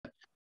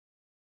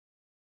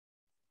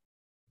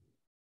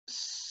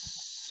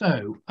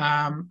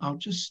I'll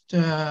just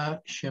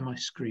share my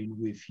screen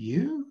with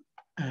you,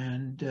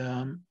 and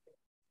there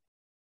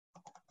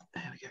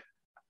we go.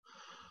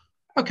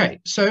 Okay,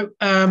 so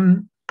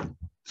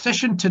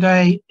session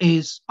today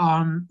is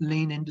on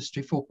Lean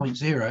Industry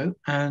 4.0,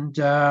 and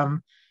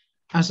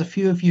as a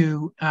few of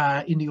you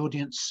in the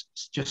audience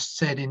just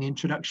said in the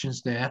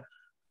introductions there,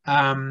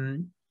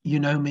 you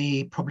know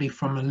me probably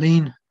from a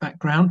Lean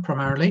background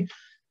primarily,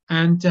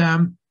 and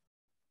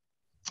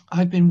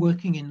I've been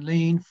working in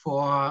Lean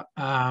for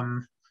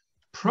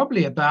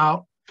probably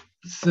about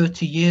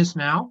 30 years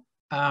now,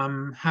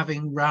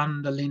 having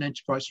run the Lean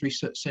Enterprise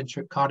Research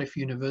Centre at Cardiff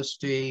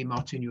University,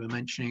 Martin, you were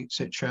mentioning,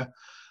 etc.,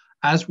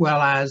 as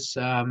well as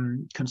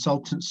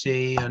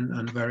consultancy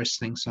and various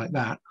things like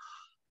that.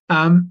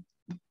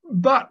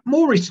 But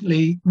more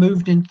recently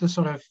moved into the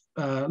sort of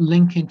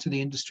link into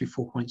the Industry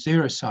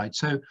 4.0 side.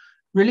 So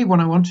really what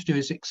I want to do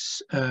is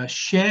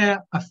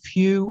share a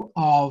few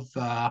of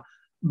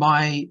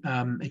my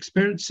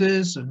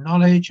experiences and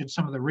knowledge and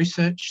some of the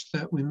research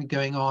that we've been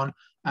going on,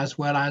 as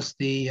well as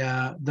the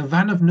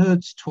Van of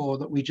Nerds tour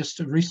that we just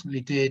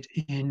recently did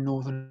in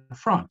northern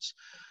France.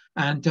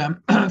 And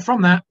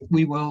from that,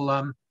 we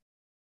will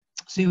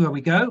see where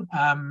we go,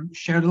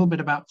 share a little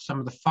bit about some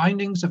of the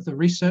findings of the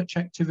research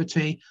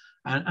activity,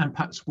 and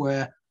perhaps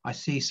where I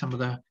see some of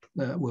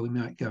where we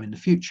might go in the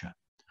future.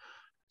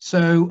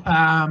 So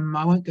I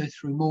won't go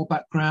through more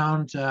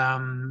background.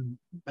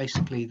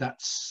 Basically,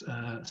 that's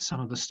some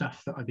of the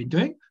stuff that I've been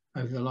doing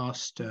over the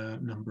last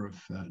number of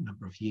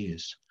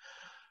years.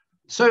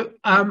 So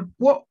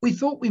what we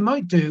thought we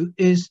might do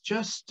is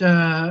just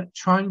try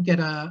and get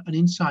an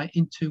insight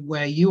into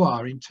where you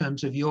are in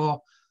terms of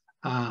your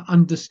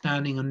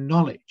understanding and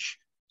knowledge.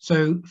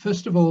 So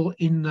first of all,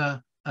 in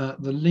the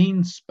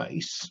Lean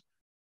space,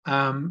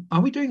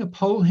 are we doing a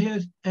poll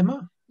here,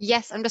 Emma?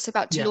 Yes, I'm just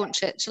about to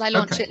launch it. Shall I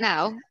launch it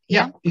now?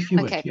 Yeah, if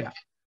you would, yeah.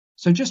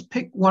 So just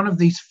pick one of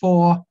these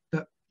four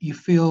that you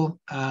feel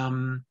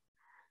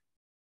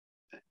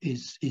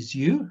is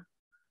you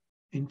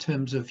in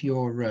terms of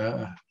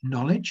your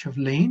knowledge of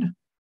Lean.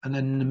 And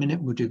then in a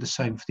minute, we'll do the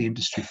same for the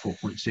Industry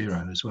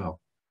 4.0 as well.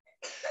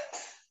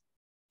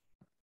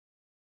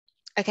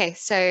 Okay,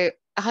 so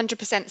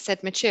 100%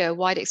 said mature,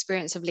 wide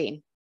experience of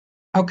Lean.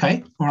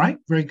 Okay, all right,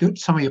 very good.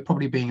 Some of you are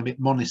probably being a bit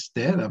modest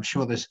there. I'm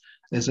sure there's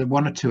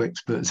one or two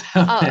experts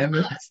out there.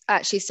 But...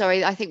 Actually,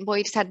 sorry, I think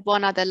Boyd just had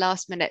one other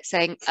last minute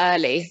saying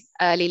early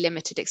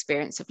limited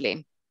experience of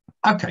Lean.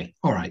 Okay,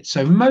 all right.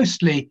 So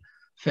mostly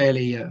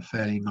fairly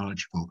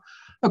knowledgeable.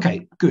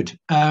 Okay, good.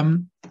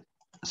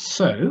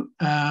 So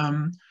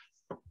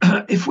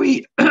if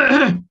we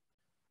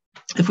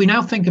if we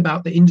now think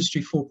about the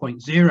Industry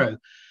 4.0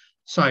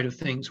 side of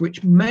things,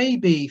 which may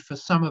be for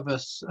some of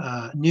us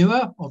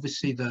newer.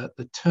 Obviously,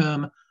 the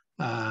term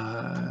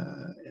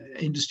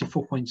Industry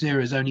 4.0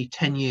 has only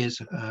 10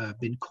 years,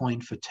 been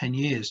coined for 10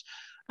 years.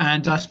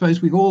 And I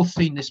suppose we've all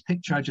seen this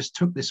picture. I just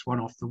took this one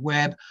off the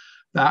web,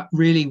 that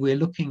really we're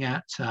looking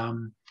at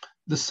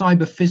the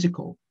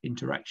cyber-physical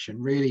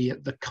interaction, really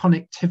at the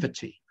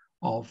connectivity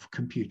of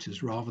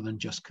computers rather than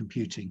just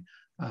computing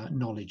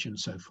knowledge and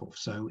so forth.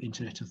 So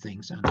Internet of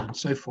Things and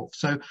so forth.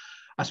 So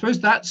I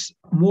suppose that's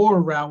more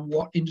around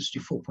what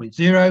Industry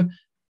 4.0,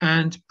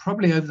 and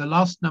probably over the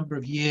last number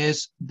of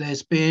years,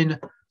 there's been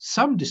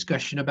some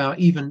discussion about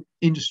even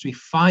Industry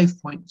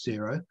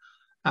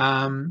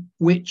 5.0,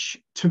 which,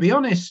 to be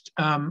honest,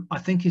 I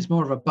think is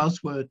more of a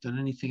buzzword than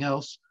anything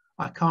else.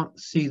 I can't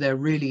see there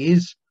really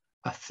is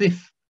a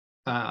fifth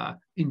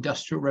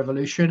industrial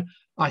revolution.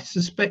 I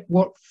suspect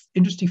what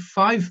Industry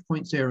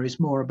 5.0 is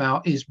more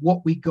about is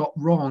what we got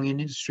wrong in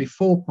Industry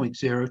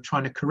 4.0,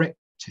 trying to correct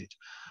it.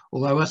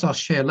 Although, as I'll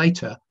share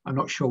later, I'm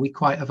not sure we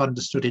quite have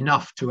understood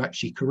enough to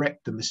actually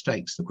correct the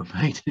mistakes that were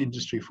made in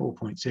Industry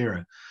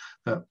 4.0.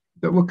 But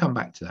we'll come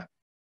back to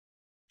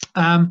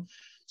that.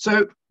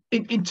 So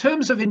in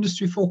terms of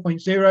Industry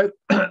 4.0,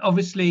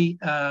 obviously,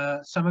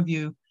 some of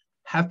you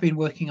have been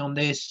working on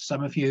this,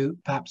 some of you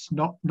perhaps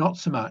not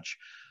so much.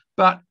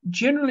 But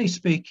generally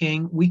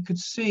speaking, we could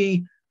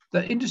see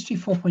that Industry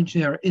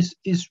 4.0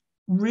 is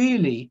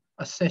really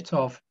a set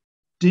of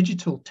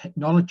digital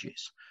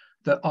technologies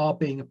that are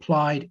being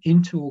applied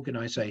into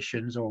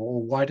organizations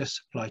or wider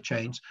supply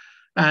chains.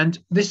 And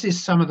this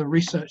is some of the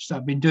research that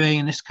I've been doing,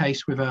 in this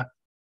case with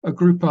a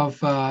group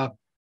of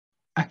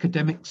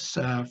academics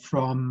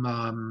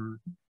from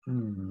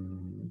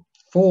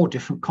 4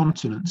 different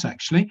continents,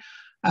 actually.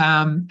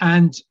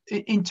 And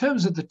in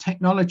terms of the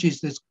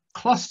technologies, there's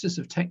clusters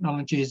of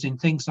technologies in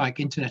things like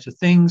Internet of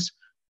Things,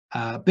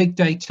 big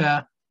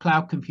data,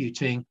 cloud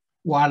computing,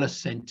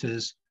 wireless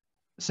sensors,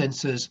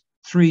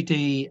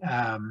 3D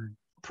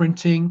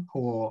printing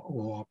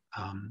or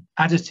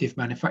additive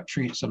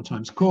manufacturing, it's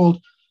sometimes called,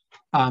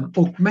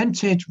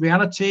 augmented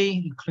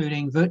reality,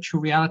 including virtual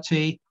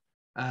reality,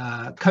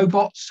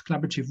 cobots,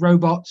 collaborative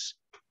robots,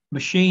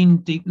 machine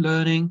deep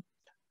learning,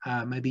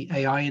 maybe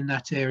AI in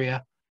that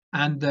area,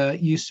 and the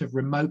use of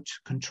remote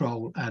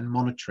control and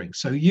monitoring.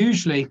 So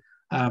usually,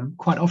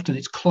 quite often,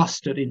 it's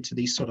clustered into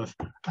these sort of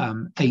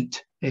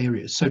 8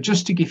 areas. So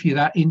just to give you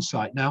that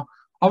insight. Now,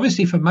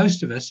 obviously for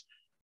most of us,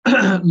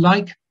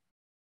 like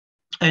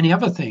any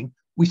other thing,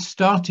 we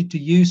started to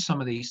use some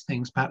of these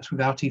things perhaps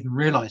without even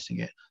realizing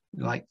it,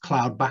 like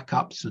cloud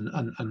backups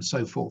and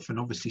so forth. And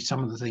obviously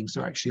some of the things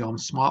that are actually on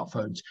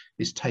smartphones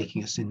is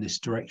taking us in this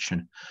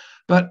direction.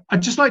 But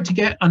I'd just like to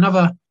get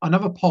another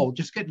poll,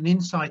 just get an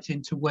insight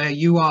into where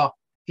you are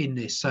in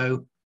this.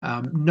 So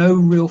no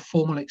real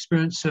formal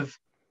experience of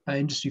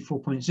Industry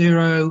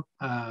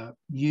 4.0,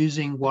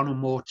 using one or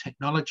more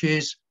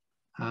technologies,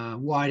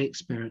 wide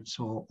experience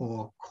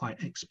or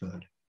quite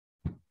expert.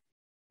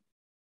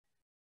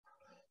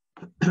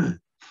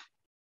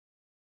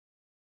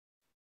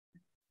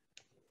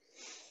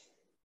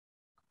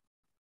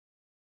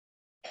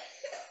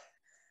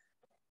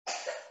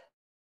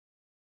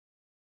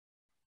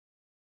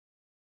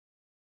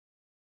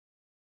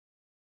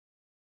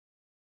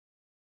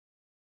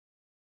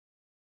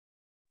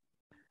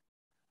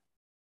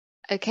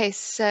 Okay,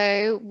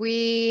 so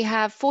we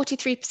have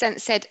 43%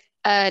 said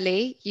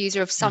early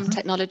user of some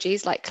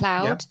technologies like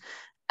cloud.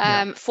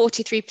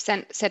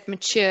 43% said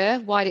mature,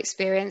 wide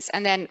experience,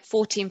 and then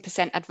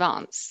 14%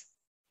 advanced.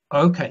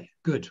 Okay,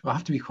 good. I'll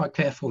have to be quite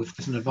careful if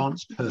there's an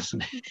advanced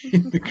person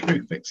in the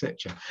group,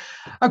 etc.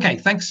 Okay,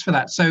 thanks for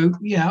that. So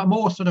yeah, a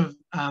more sort of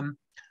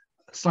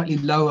slightly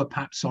lower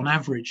perhaps on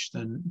average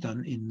than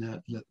in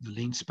the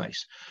lean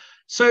space.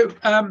 So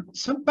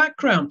some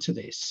background to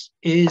this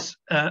is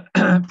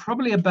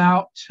probably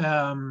about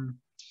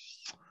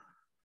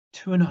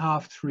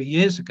 2.5, 3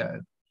 years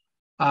ago,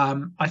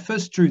 I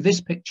first drew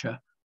this picture,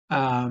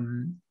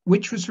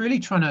 which was really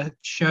trying to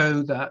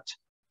show that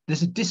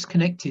there's a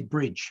disconnected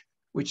bridge,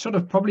 which sort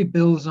of probably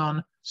builds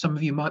on, some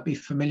of you might be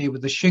familiar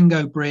with the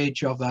Shingo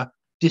bridge of a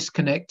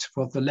disconnect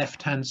of the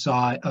left-hand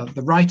side, of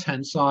the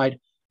right-hand side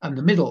and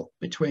the middle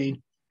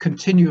between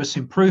continuous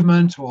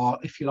improvement, or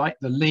if you like,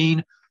 the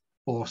lean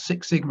or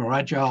Six Sigma or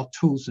agile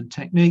tools and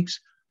techniques,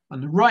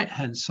 and the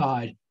right-hand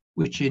side,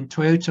 which in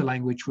Toyota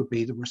language would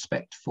be the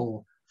respect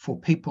for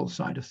people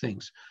side of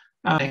things,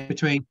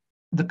 between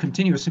the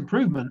continuous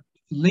improvement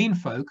lean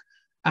folk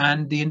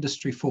and the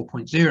Industry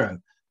 4.0.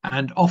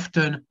 And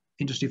often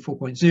Industry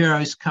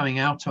 4.0 is coming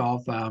out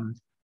of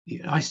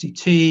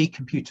ICT,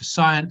 computer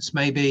science,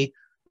 maybe.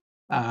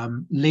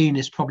 Lean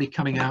is probably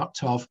coming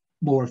out of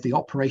more of the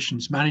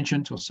operations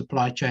management or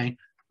supply chain.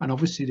 And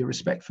obviously the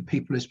respect for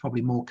people is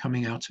probably more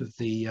coming out of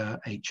the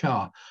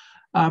HR.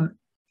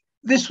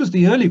 This was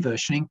the early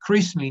version.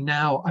 Increasingly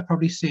now, I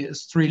probably see it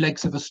as three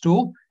legs of a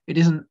stool. It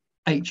isn't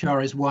HR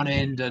as one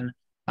end and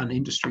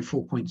Industry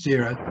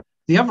 4.0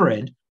 the other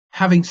end.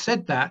 Having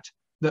said that,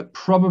 that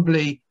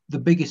probably the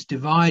biggest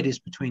divide is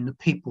between the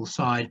people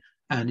side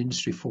and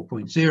Industry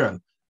 4.0,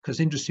 because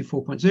Industry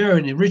 4.0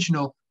 in the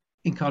original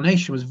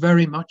incarnation was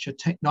very much a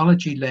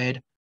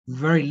technology-led,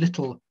 very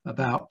little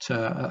about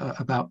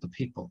the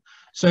people.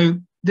 So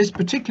this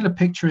particular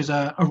picture is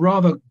a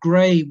rather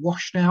grey,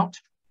 washed out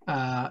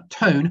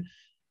tone,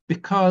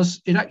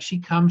 because it actually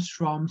comes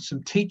from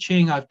some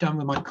teaching I've done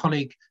with my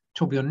colleague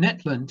Torbjörn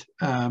Netland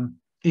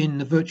in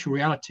the virtual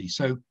reality.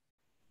 So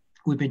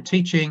we've been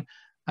teaching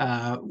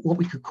what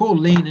we could call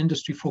Lean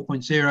Industry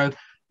 4.0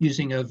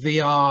 using a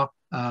VR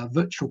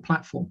virtual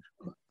platform,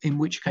 in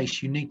which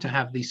case you need to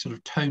have these sort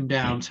of toned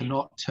down to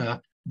not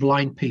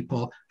blind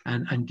people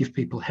and give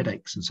people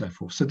headaches and so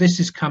forth. So this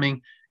is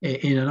coming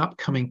in an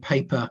upcoming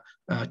paper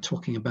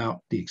talking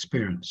about the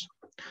experience.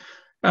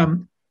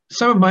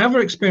 Some of my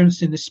other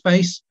experience in this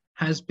space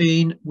has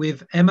been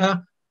with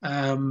Emma,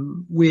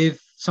 with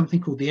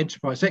something called the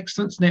Enterprise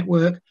Excellence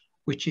Network,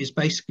 which is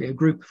basically a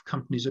group of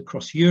companies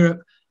across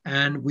Europe.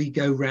 And we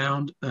go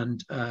round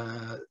and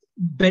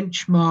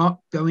benchmark,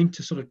 go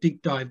into sort of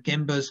deep dive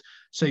Gembas.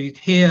 So you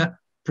hear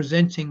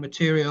presenting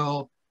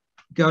material,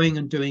 going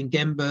and doing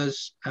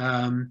Gembas,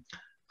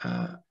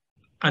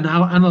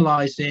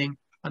 analyzing,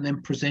 and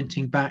then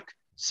presenting back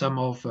some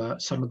of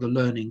the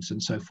learnings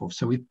and so forth.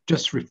 So we've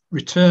just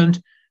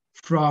returned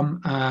from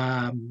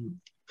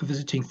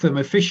visiting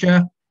Thermo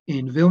Fisher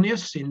in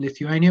Vilnius in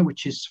Lithuania,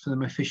 which is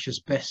Thermo Fisher's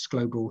best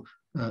global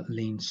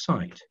lean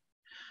site.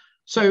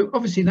 So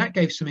obviously that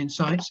gave some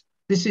insights.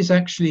 This is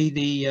actually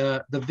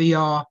the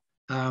VR,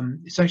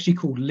 it's actually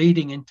called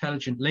Leading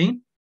Intelligent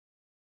Lean,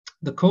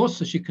 the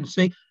course, as you can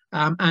see.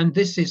 And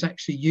this is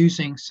actually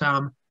using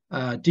some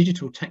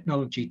digital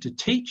technology to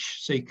teach.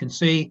 So you can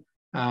see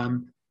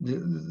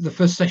the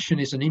first session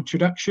is an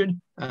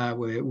introduction.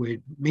 We're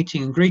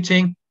meeting and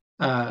greeting.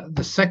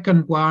 The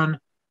second one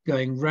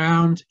going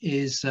round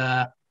is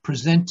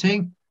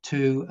presenting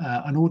to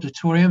an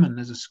auditorium, and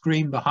there's a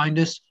screen behind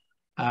us.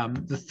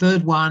 The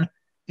third one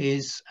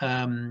is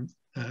a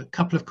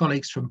couple of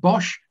colleagues from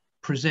Bosch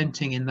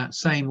presenting in that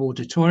same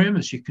auditorium,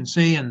 as you can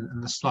see,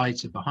 and the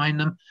slides are behind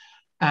them.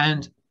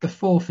 And the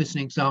fourth is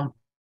an example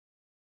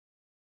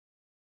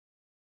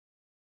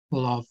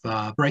of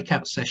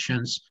breakout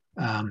sessions,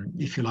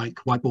 if you like,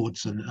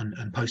 whiteboards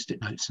and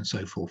post-it notes and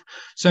so forth.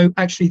 So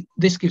actually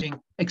this giving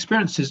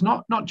experiences,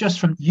 not just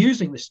from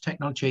using this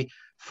technology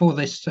for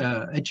this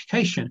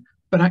education,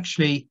 but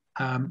actually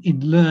in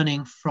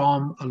learning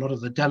from a lot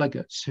of the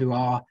delegates who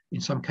are,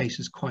 in some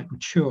cases, quite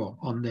mature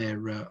on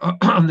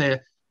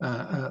their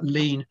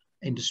lean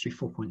Industry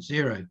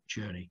 4.0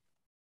 journey.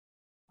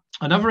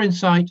 Another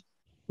insight,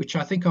 which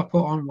I think I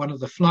put on one of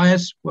the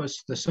flyers,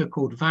 was the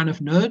so-called van of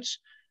nerds.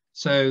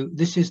 So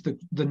this is the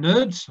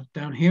nerds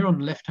down here on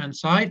the left-hand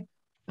side,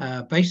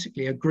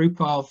 basically a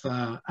group of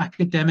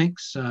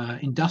academics,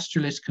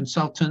 industrialists,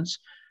 consultants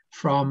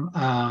from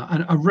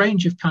a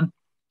range of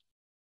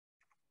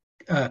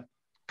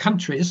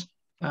countries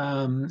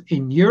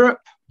in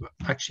Europe,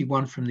 actually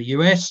one from the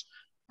US,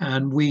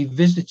 and we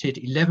visited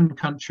 11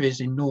 countries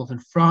in northern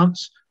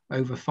France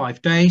over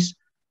 5 days.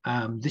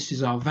 This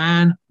is our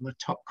van on the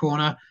top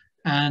corner,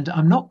 and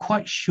I'm not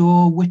quite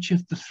sure which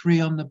of the three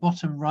on the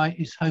bottom right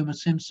is Homer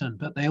Simpson,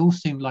 but they all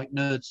seem like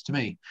nerds to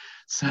me.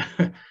 So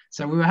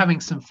we were having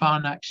some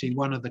fun, actually,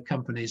 one of the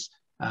companies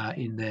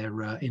in their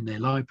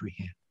library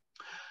here.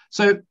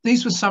 So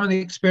these were some of the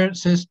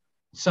experiences.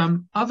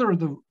 Some other of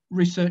the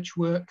research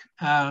work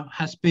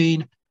has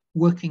been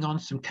working on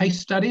some case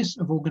studies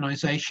of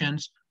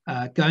organizations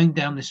going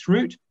down this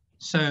route.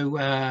 So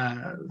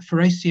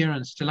Faurecia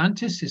and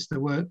Stellantis is the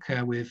work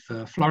with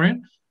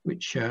Florian,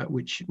 which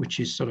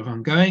is sort of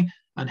ongoing,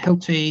 and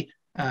Hilti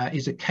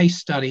is a case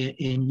study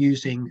in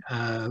using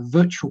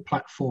virtual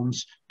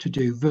platforms to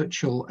do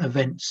virtual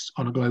events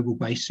on a global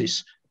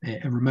basis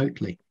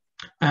remotely.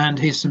 And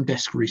here's some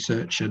desk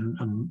research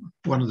and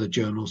one of the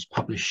journals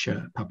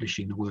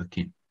publishing the work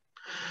in.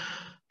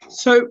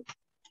 So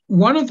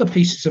one of the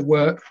pieces of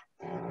work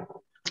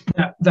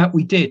that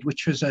we did,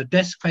 which was a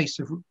desk piece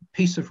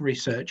of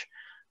research,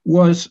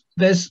 was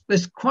there's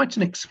quite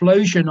an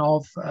explosion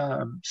of,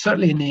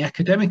 certainly in the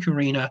academic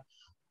arena,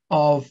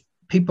 of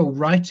people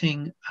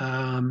writing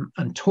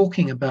and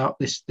talking about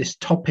this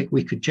topic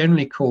we could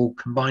generally call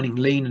combining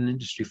lean and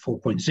Industry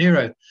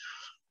 4.0.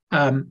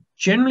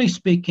 Generally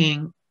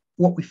speaking,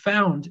 what we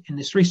found in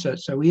this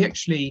research, so we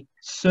actually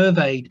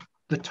surveyed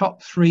the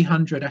top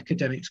 300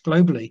 academics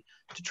globally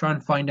to try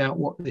and find out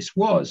what this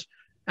was.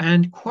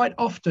 And quite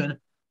often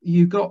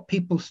you got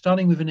people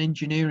starting with an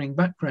engineering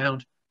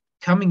background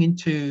coming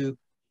into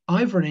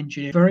either an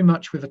engineer very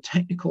much with a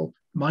technical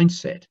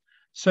mindset.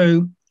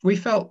 So we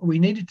felt we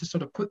needed to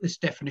sort of put this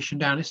definition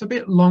down. It's a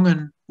bit long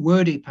and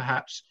wordy,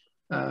 perhaps,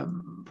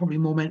 probably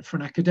more meant for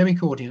an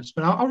academic audience,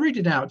 but I'll read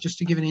it out just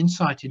to give an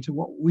insight into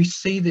what we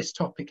see this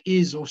topic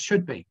is or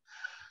should be.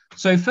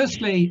 So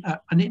firstly,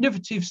 an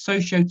innovative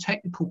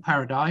socio-technical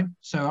paradigm.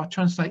 So I'll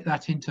translate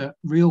that into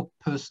real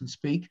person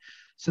speak.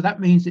 So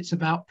that means it's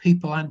about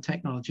people and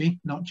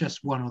technology, not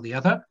just one or the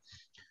other,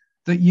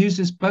 that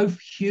uses both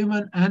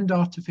human and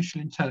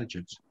artificial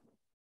intelligence.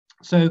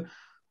 So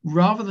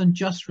rather than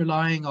just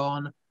relying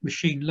on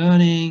machine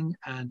learning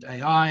and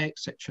AI,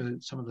 etc.,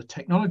 some of the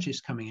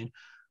technologies coming in,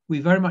 we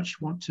very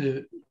much want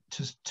to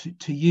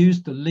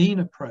use the lean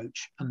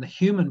approach and the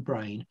human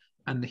brain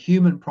and the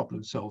human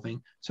problem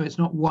solving. So it's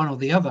not one or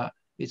the other,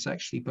 it's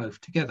actually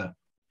both together.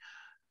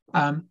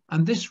 And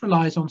this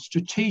relies on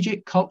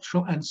strategic,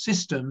 cultural, and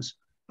systems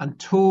and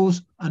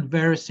tools and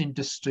various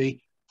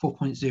Industry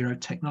 4.0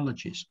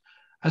 technologies.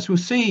 As we'll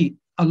see,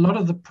 a lot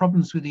of the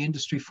problems with the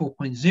Industry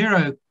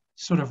 4.0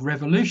 sort of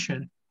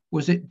revolution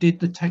was it did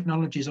the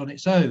technologies on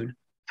its own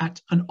at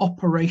an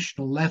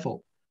operational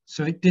level.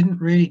 So it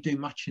didn't really do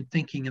much in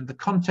thinking in the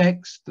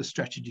context, the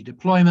strategy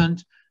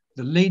deployment,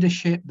 the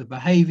leadership, the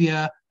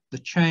behavior, the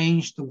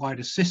change, the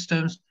wider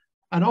systems,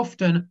 and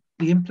often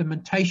the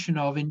implementation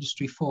of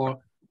Industry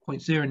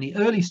 4.0 in the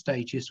early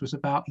stages was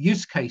about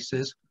use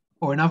cases,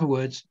 or in other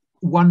words,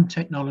 one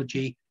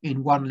technology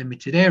in one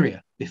limited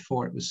area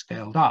before it was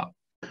scaled up,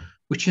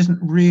 which isn't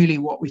really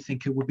what we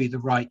think it would be the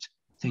right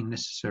thing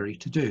necessary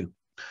to do.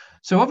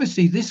 So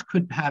obviously this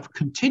could have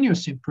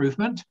continuous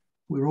improvement.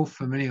 We're all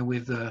familiar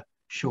with the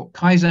short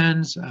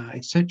Kaizens,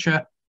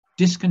 etc.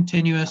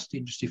 Discontinuous, the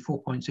Industry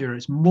 4.0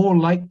 is more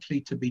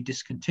likely to be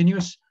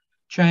discontinuous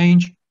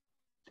change.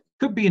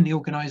 Could be in the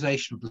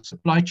organization of the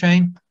supply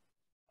chain.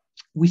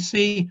 We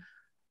see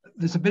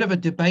there's a bit of a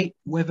debate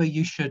whether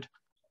you should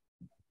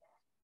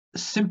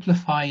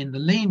simplify in the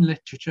lean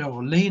literature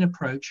or lean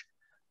approach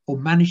or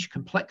manage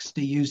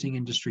complexity using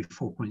Industry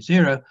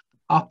 4.0.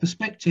 Our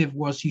perspective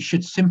was you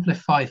should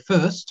simplify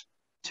first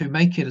to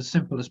make it as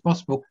simple as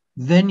possible,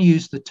 then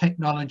use the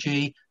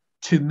technology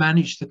to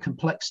manage the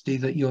complexity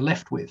that you're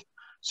left with.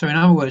 So in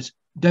other words,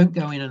 don't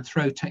go in and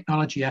throw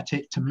technology at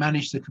it to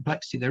manage the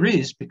complexity there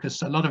is,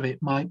 because a lot of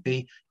it might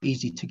be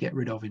easy to get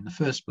rid of in the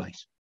first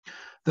place.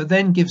 That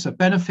then gives a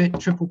benefit,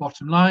 triple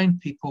bottom line,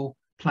 people,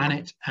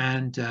 planet,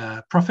 and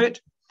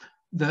profit,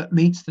 that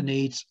meets the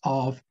needs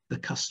of the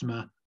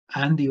customer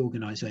and the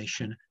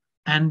organization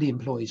and the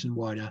employees and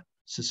wider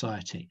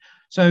society.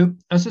 So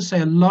as I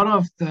say, a lot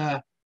of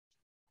the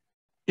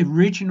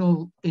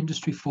original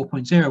Industry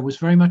 4.0 was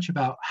very much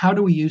about how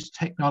do we use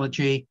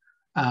technology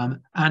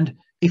and,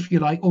 if you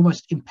like,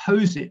 almost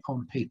impose it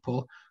on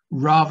people,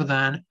 rather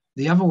than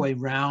the other way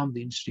around.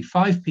 The Industry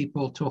 5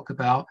 people talk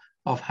about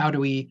of how do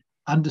we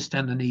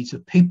understand the needs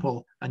of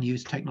people and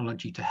use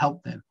technology to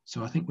help them.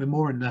 So I think we're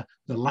more in the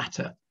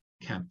latter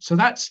camp. So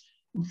that's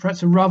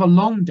a rather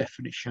long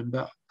definition,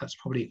 but that's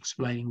probably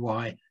explaining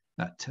why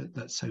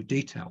that's so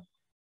detailed.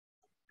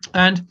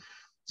 And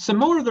some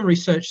more of the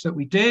research that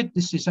we did,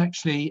 this is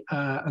actually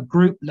a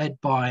group led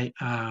by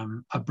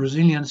a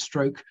Brazilian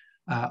stroke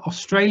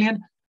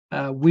Australian.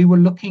 We were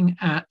looking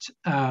at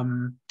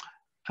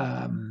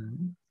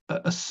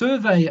a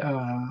survey,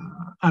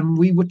 and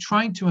we were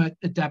trying to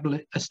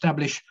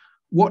establish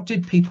what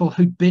did people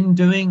who'd been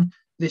doing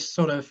this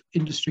sort of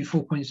Industry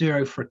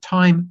 4.0 for a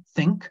time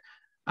think,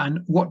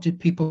 and what did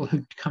people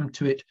who'd come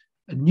to it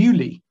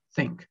newly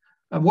think.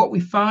 And what we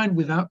found,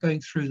 without going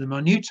through the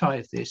minutiae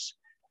of this,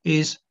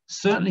 is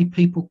certainly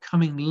people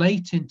coming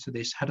late into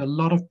this had a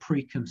lot of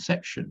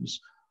preconceptions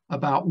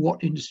about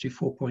what Industry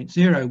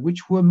 4.0,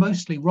 which were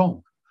mostly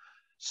wrong.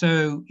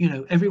 So, you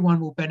know, everyone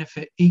will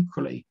benefit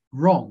equally.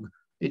 Wrong.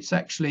 It's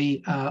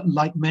actually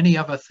like many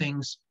other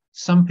things,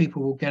 some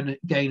people will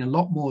gain a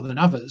lot more than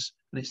others,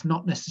 and it's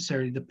not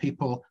necessarily the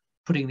people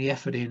putting the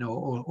effort in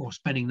or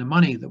spending the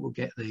money that will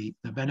get the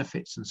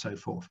benefits and so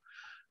forth.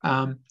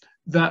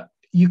 That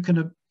you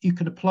can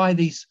apply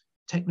these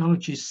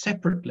technologies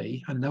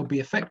separately and they'll be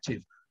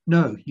effective.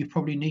 No, you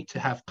probably need to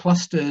have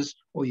clusters,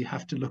 or you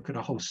have to look at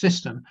a whole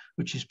system,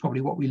 which is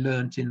probably what we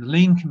learned in the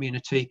lean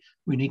community.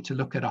 We need to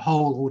look at a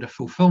whole order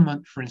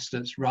fulfillment, for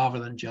instance, rather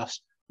than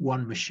just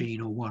one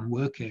machine or one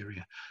work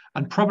area.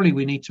 And probably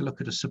we need to look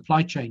at a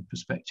supply chain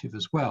perspective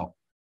as well.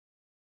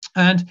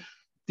 And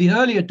the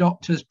early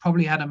adopters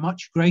probably had a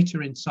much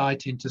greater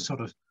insight into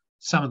sort of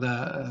some of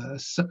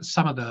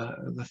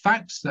the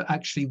facts that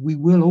actually we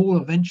will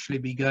all eventually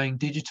be going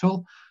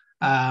digital,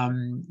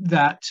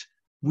 that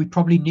we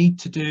probably need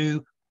to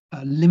do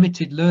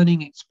limited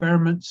learning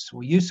experiments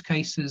or use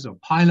cases or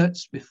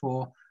pilots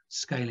before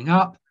scaling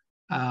up,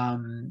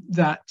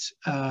 that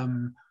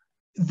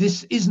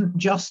this isn't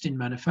just in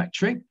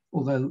manufacturing,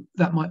 although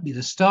that might be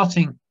the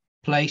starting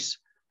place.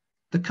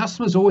 The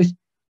customers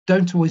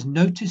don't always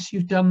notice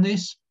you've done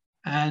this,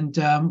 and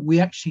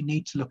we actually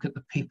need to look at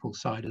the people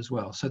side as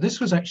well. So this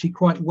was actually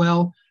quite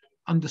well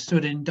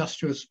understood in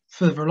industrials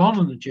further on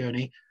in the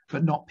journey,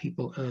 but not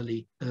people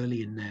early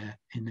in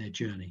their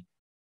journey.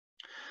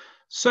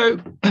 So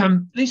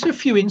these are a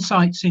few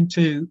insights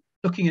into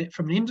looking at it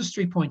from an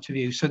industry point of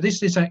view. So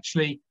this is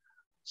actually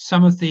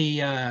some of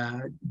the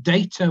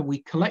data we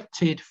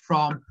collected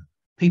from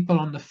people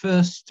on the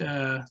first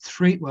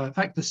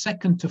the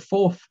second to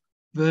fourth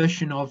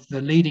version of the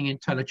Leading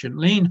Intelligent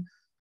Lean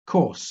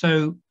course.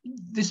 So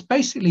this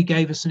basically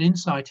gave us an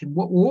insight in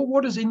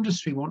what does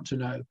industry want to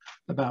know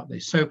about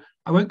this. So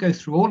I won't go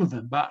through all of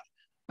them, but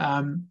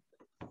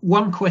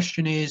one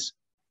question is,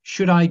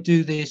 should I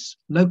do this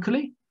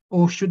locally,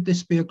 or should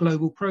this be a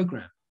global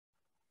program?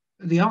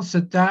 The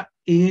answer to that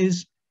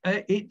is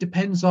it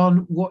depends on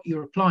what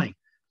you're applying.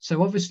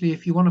 So obviously,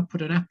 if you want to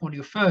put an app on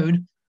your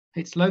phone,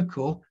 it's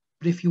local.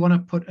 But if you want to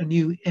put a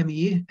new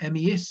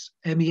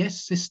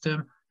MES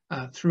system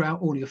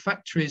throughout all your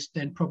factories,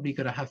 then probably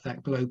got to have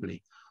that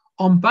globally.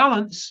 On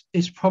balance,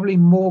 it's probably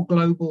more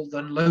global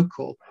than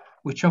local,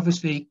 which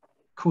obviously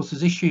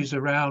causes issues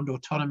around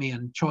autonomy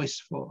and choice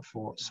for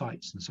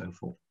sites and so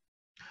forth.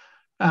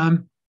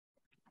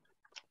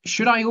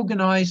 Should I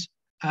organize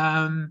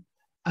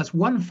as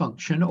one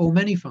function or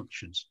many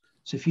functions?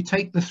 So if you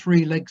take the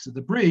three legs of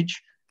the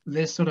bridge,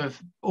 they're sort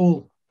of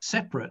all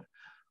separate.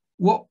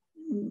 What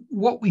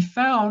we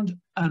found,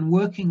 and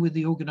working with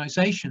the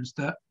organizations,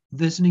 that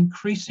there's an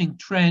increasing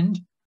trend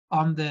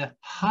on the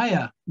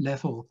higher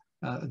level,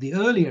 the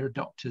earlier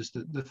adopters,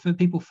 the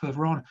people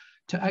further on,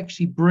 to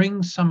actually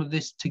bring some of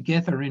this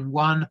together in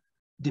one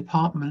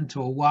department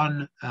or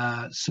one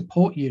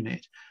support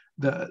unit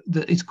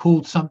that is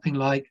called something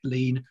like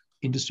Lean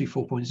Industry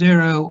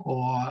 4.0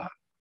 or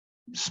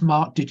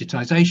smart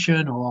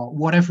digitization or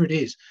whatever it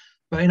is.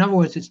 But in other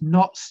words, it's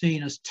not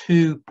seen as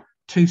two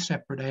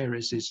separate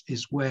areas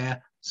is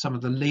where some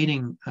of the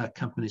leading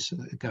companies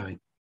are going.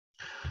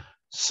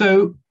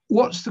 So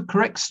what's the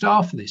correct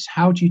start for this?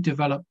 How do you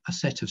develop a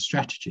set of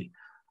strategy?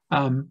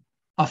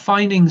 Our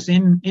findings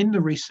in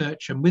the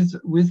research and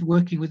with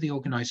working with the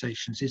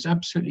organizations is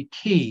absolutely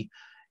key,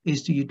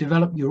 is do you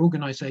develop your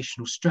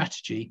organizational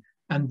strategy,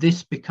 and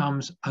this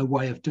becomes a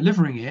way of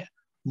delivering it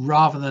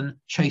rather than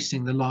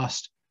chasing the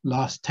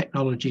last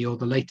technology or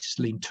the latest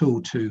lean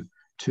tool to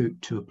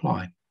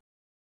apply.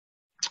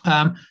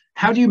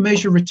 How do you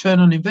measure return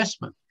on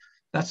investment?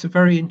 That's a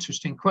very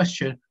interesting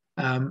question.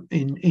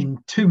 In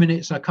 2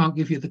 minutes, I can't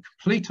give you the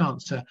complete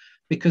answer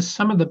because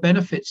some of the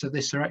benefits of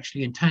this are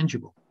actually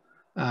intangible.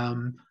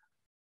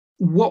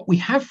 What we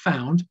have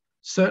found,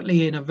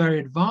 certainly in a very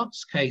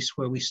advanced case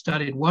where we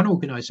studied one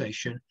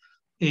organization,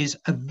 is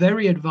a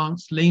very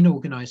advanced lean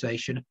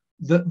organization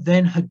that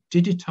then had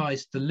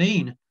digitized the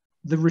lean.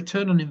 The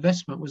return on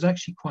investment was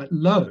actually quite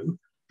low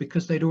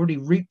because they'd already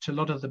reaped a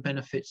lot of the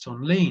benefits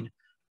on lean.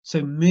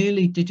 So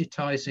merely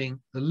digitizing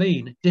the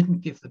lean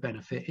didn't give the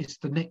benefit. It's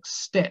the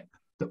next step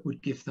that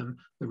would give them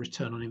the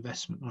return on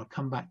investment. And I'll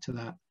come back to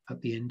that at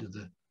the end of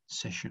the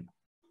session.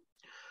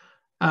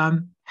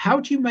 How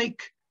do you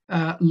make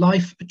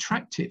life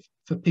attractive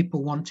for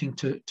people wanting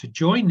to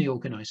join the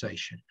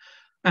organization.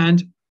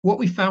 And what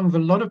we found with a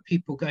lot of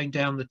people going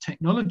down the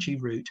technology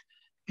route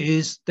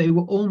is they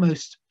were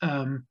almost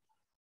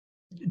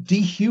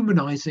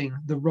dehumanizing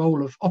the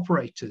role of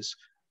operators,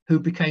 who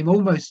became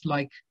almost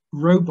like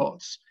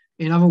robots.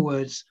 In other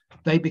words,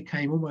 they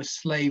became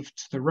almost slaves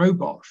to the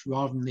robot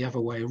rather than the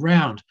other way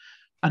around.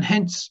 And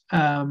hence,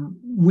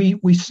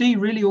 we see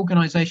really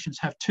organizations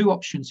have two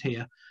options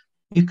here.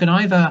 You can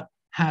either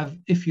have,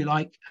 if you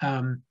like,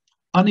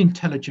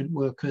 unintelligent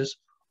workers,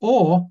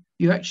 or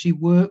you actually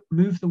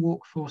move the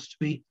workforce to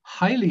be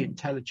highly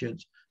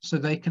intelligent, so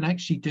they can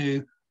actually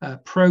do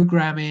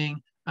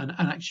programming and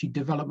actually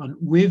development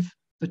with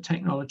the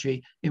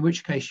technology, in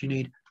which case you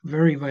need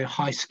very, very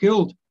high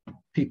skilled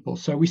people.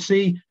 So we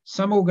see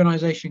some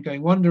organization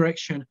going one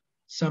direction,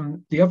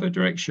 some the other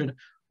direction.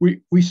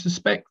 We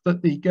suspect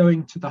that the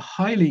going to the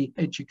highly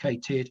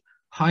educated,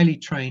 highly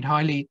trained,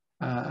 highly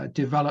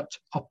developed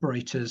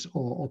operators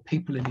or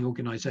people in the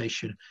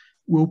organization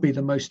will be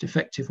the most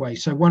effective way.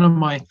 So one of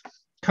my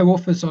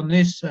co-authors on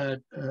this,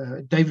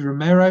 David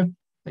Romero,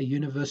 a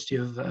University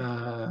of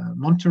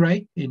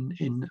Monterrey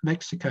in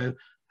Mexico,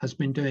 has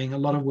been doing a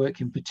lot of work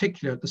in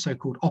particular at the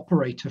so-called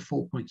operator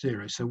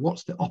 4.0. So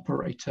what's the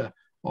operator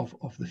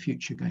of the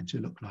future going to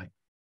look like?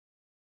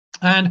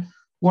 And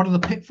what are the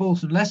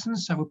pitfalls and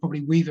lessons? So we'll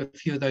probably weave a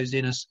few of those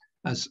in as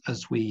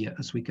we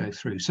go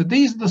through. So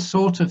these are the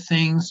sort of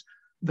things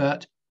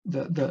that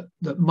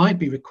might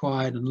be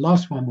required. And the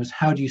last one was,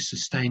 how do you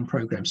sustain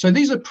programs? So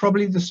these are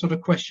probably the sort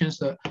of questions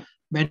that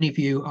many of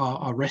you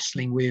are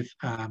wrestling with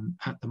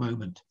at the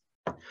moment.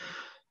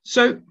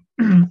 So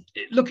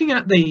looking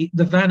at the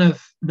Van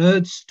of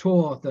Nerds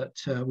tour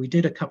that we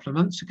did a couple of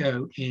months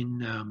ago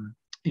in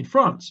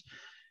France,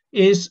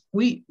 is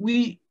we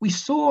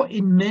saw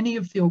in many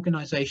of the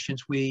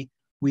organizations we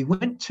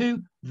went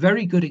to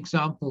very good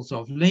examples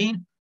of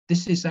lean.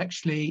 This is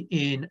actually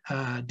in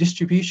a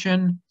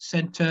distribution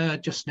center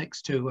just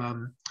next to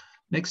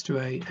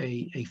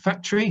a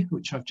factory,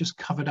 which I've just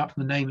covered up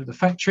the name of the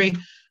factory.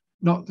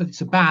 Not that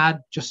it's a bad,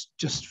 just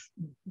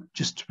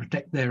to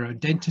protect their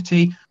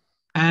identity.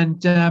 And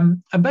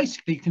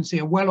basically, you can see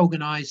a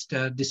well-organized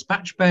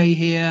dispatch bay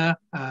here,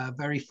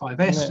 very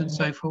 5S and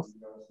so forth.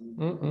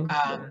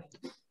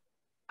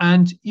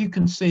 And you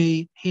can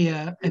see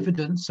here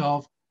evidence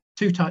of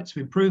two types of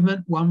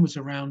improvement. One was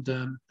around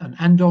an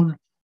andon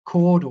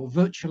cord or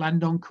virtual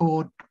andon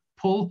cord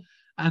pull,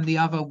 and the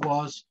other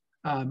was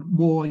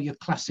more your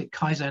classic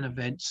Kaizen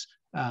events,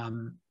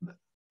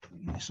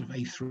 sort of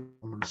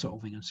A-problem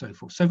solving and so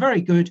forth. So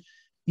very good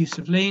use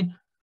of lean.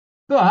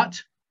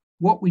 But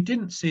what we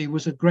didn't see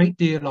was a great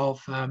deal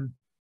of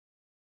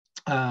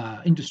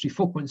Industry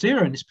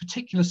 4.0 in this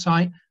particular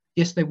site.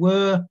 Yes, there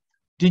were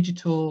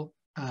digital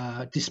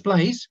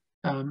displays.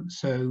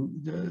 So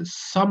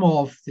some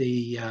of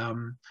the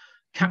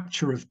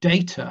capture of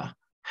data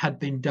had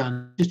been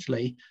done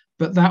digitally,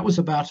 but that was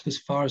about as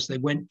far as they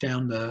went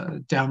down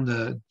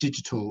the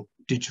digital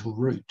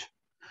route.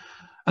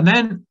 And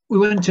then we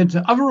went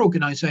into other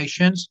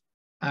organizations.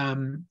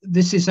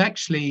 This is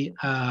actually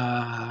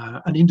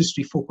an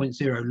Industry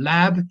 4.0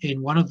 lab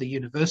in one of the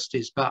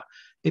universities, but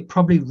it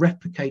probably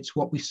replicates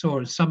what we saw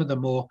in some of the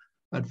more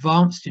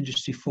advanced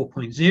Industry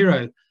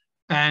 4.0.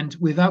 And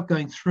without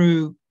going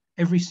through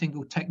every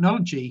single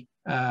technology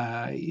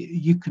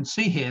you can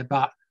see here,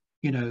 but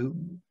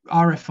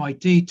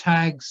RFID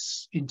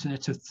tags,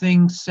 Internet of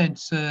Things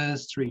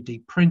sensors,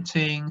 3D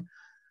printing,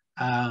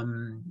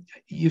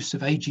 use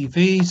of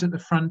AGVs at the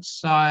front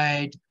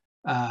side,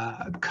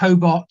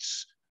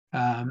 cobots,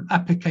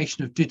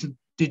 application of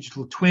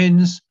digital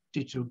twins,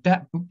 digital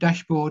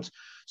dashboards.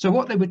 So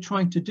what they were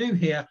trying to do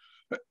here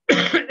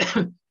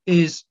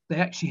is they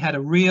actually had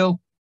a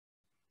real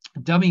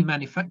dummy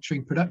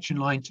manufacturing production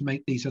line to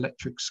make these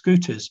electric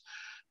scooters,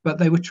 but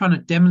they were trying to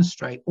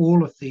demonstrate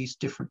all of these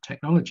different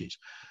technologies.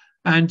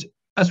 And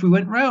as we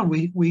went around,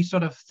 we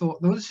sort of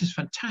thought, well, this is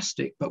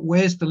fantastic, but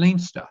where's the lean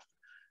stuff?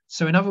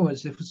 So in other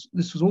words,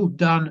 this was all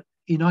done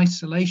in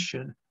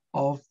isolation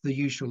of the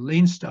usual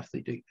lean stuff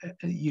that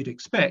you'd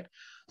expect.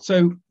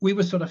 So we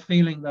were sort of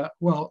feeling that,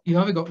 well, you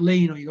either got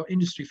lean or you got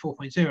Industry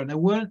 4.0, and there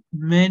weren't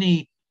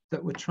many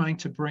that were trying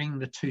to bring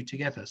the two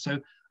together. So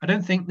I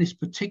don't think these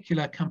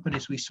particular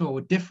companies we saw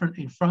were different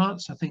in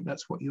France. I think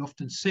that's what you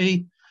often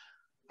see.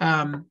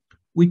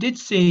 We did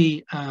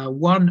see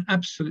one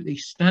absolutely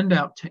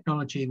standout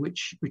technology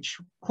which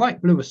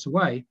quite blew us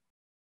away,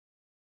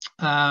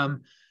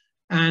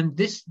 and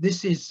this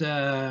is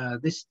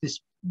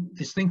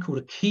this thing called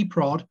a key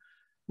prod,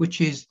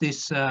 which is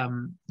this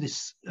well,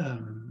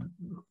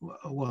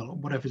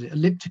 whatever is it,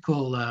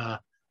 elliptical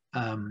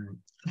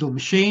little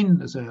machine.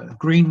 There's a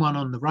green one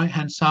on the right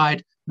hand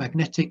side,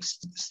 magnetic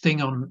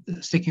sticking on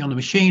the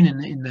machine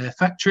in the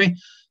factory,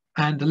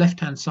 and the left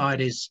hand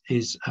side is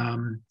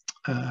from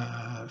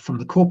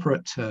the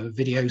corporate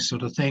video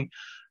sort of thing.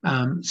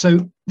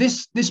 So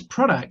this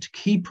product,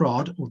 key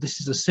prod, or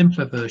this is a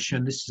simpler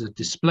version, this is a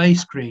display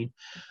screen.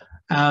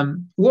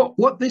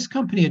 What this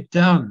company had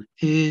done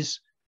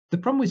is, the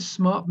problem with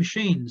smart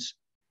machines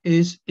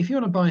is if you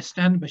want to buy a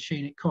standard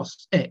machine, it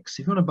costs X.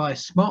 If you want to buy a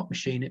smart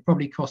machine, it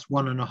probably costs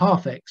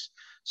 1.5X.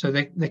 So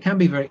they can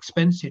be very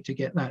expensive to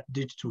get that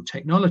digital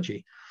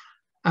technology.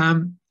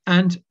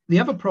 And the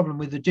other problem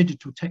with the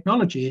digital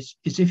technology is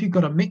if you've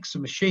got a mix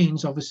of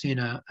machines, obviously in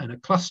a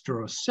cluster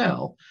or a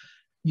cell,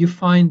 you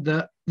find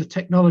that the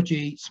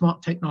technology,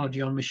 smart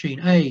technology on machine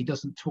A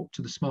doesn't talk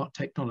to the smart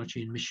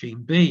technology in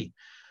machine B.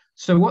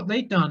 So what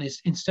they've done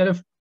is, instead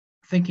of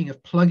thinking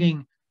of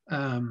plugging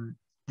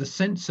the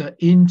sensor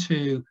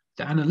into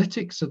the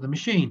analytics of the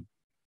machine,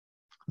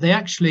 they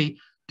actually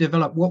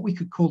developed what we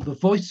could call the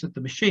voice of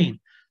the machine.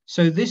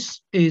 So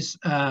this is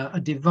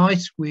a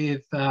device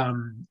with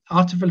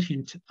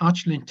artificial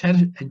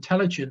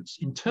intelligence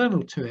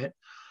internal to it.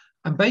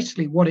 And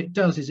basically what it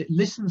does is it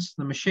listens to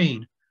the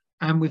machine,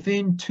 and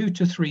within 2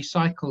 to 3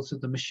 cycles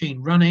of the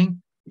machine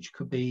running, which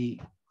could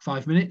be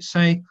 5 minutes,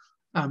 say,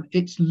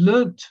 it's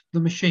learnt the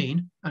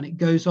machine, and it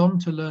goes on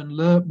to learn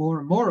more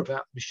and more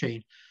about the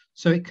machine.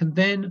 So it can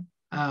then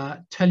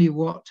tell you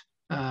what,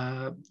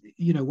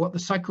 what the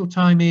cycle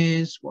time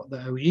is, what the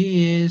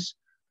OEE is,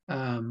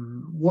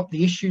 what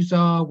the issues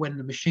are when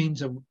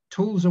the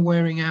tools are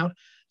wearing out.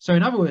 So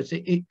in other words,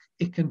 it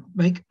can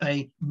make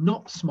a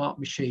not smart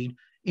machine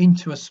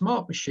into a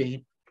smart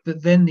machine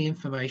that then the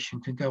information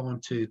can go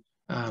on to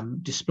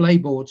display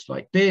boards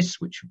like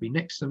this, which would be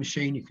next to the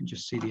machine. You can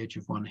just see the edge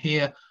of one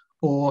here,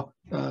 or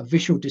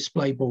visual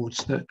display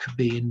boards that could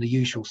be in the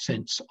usual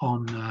sense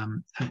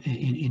on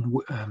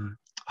in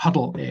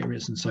huddle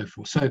areas and so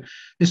forth. So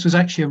this was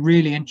actually a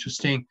really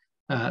interesting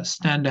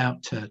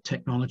standout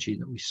technology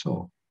that we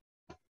saw.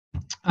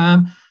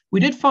 We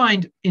did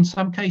find in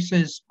some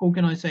cases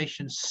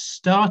organizations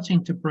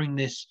starting to bring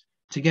this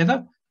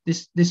together.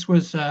 This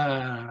was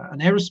an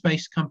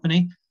aerospace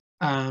company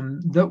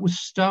that was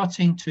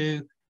starting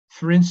to,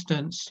 for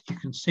instance, you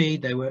can see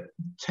they were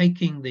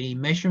taking the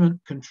measurement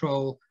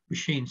control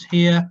machines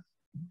here,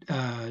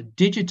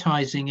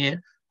 digitizing it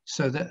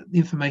so that the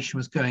information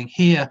was going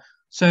here.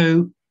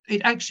 So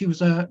it actually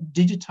was a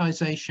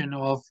digitization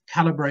of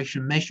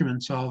calibration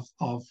measurements of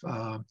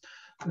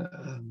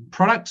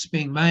products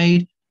being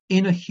made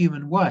in a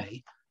human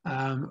way,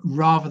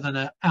 rather than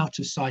an out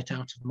of sight,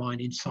 out of mind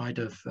inside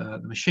of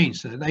the machine.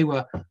 So they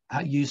were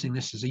using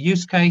this as a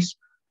use case.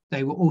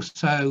 They were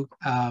also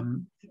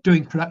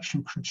doing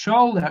production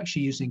control. They're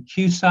actually using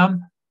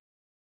QSUM,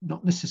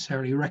 not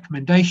necessarily a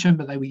recommendation,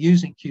 but they were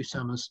using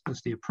QSUM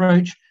as the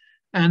approach.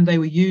 And they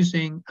were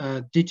using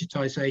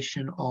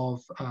digitization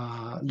of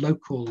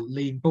local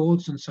lean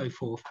boards and so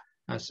forth,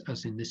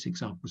 as in this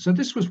example. So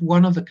this was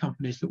one of the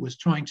companies that was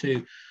trying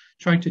to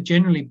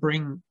generally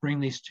bring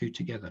these two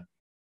together.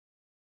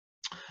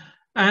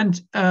 And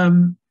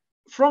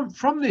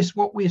from this,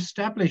 what we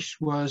established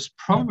was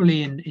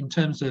probably in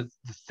terms of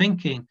the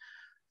thinking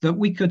that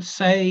we could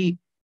say,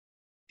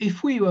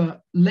 if we were,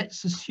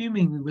 let's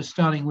assuming we were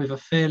starting with a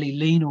fairly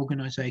lean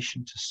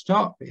organization to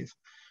start with,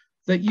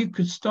 that you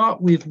could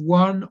start with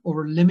one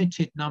or a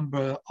limited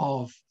number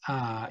of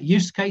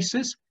use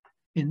cases.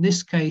 In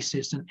this case,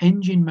 it's an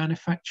engine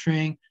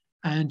manufacturing,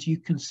 and you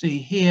can see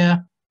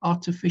here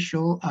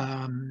augmented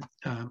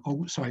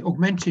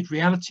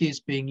reality is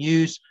being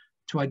used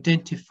to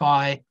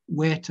identify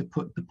where to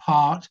put the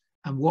part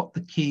and what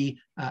the key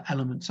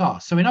elements are.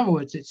 So in other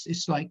words,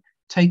 it's like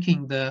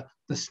taking the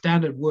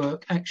standard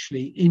work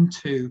actually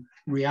into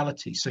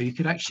reality. So you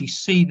could actually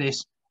see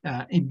this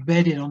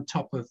embedded on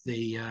top of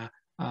the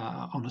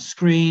on a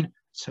screen,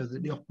 so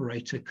that the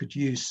operator could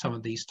use some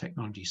of these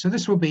technologies. So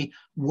this will be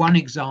one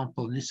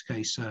example, in this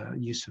case,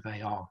 use of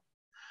AR.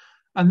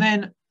 And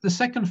then the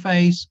second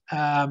phase,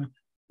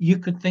 you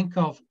could think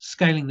of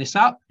scaling this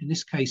up. In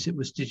this case, it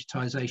was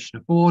digitization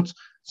of boards.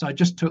 So I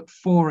just took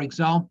 4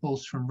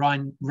 examples from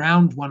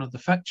round one of the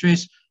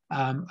factories.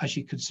 As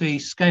you can see,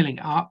 scaling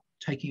it up,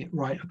 taking it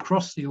right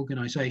across the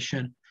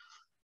organization.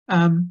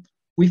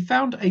 We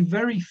found a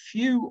very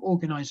few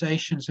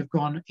organizations have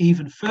gone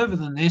even further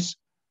than this.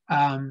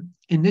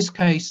 In this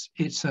case,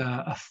 it's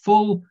a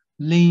full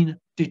lean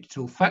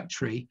digital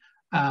factory.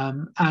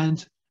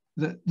 And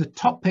the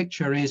top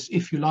picture is,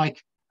 if you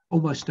like,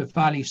 almost a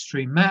value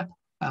stream map,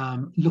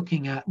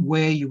 looking at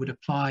where you would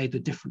apply the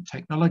different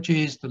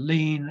technologies, the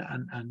lean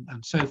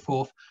and so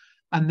forth.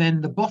 And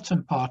then the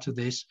bottom part of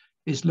this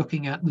is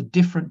looking at the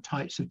different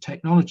types of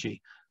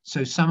technology.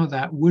 So some of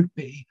that would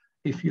be,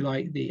 if you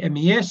like, the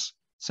MES,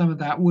 some of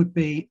that would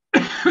be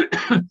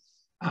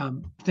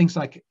things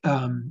like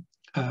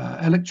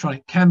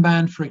electronic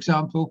Kanban, for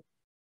example.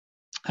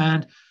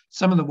 And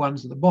some of the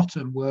ones at the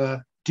bottom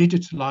were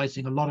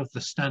digitalizing a lot of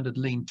the standard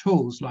lean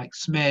tools like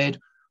SMED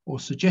or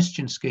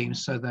suggestion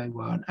schemes, so they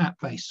were an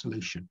app-based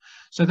solution.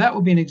 So that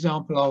would be an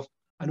example of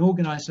an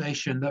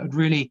organization that would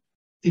really,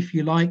 if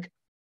you like,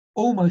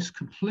 almost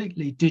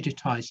completely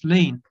digitized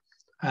lean.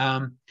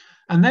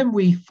 And then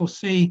we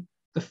foresee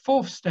the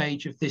 4th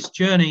stage of this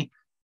journey.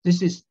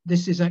 This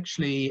is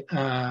actually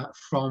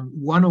from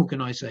one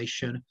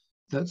organization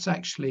that's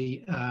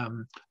actually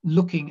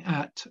looking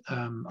at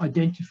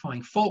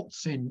identifying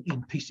faults in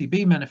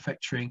PCB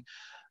manufacturing.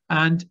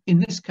 And in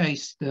this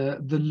case, the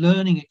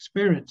learning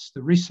experience,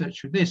 the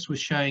research with this was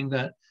showing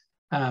that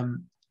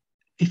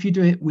if you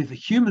do it with a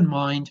human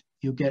mind,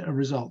 you'll get a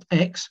result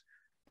X.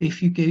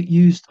 If you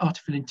used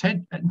artificial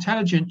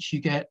intelligence,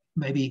 you get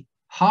maybe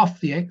half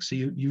the X, so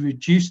you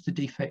reduce the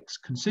defects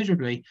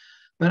considerably.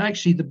 But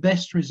actually, the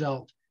best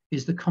result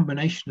is the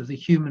combination of the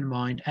human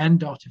mind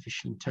and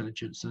artificial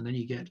intelligence, and then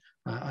you get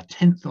a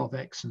tenth of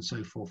X and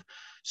so forth.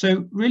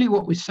 So really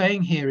what we're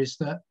saying here is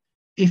that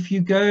if you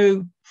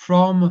go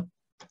from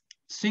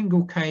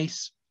single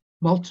case,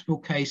 multiple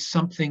case,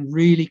 something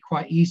really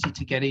quite easy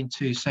to get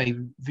into, say,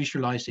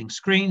 visualizing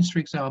screens, for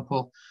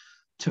example,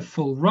 to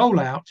full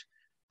rollout,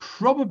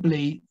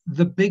 probably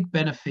the big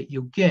benefit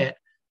you'll get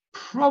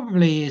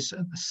probably is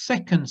at the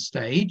second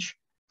stage.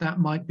 That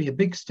might be a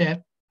big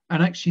step,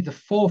 and actually the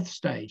fourth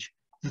stage.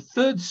 The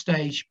third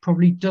stage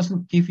probably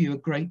doesn't give you a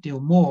great deal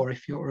more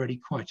if you're already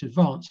quite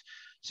advanced.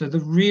 So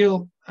the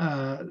real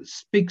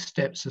big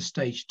steps are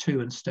stage 2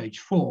 and stage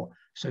 4.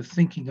 So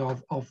thinking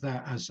of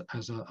that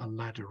as a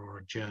ladder or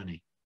a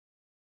journey.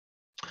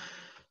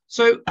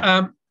 So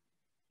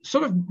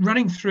sort of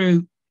running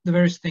through the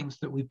various things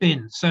that we've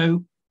been.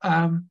 So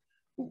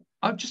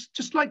I'd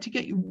just like to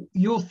get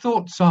your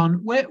thoughts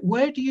on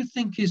where do you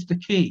think is the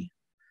key?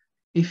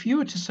 If you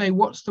were to say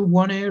what's the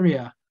one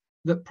area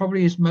that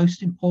probably is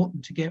most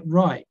important to get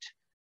right,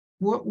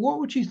 what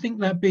would you think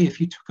that'd be if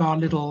you took our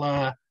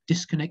little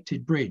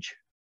disconnected bridge?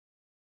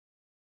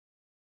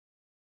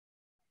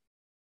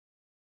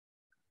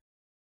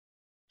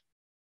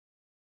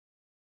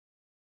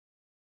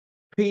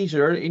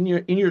 Peter, in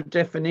your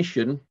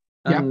definition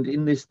and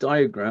in this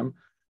diagram,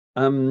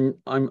 I'm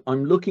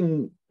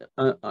looking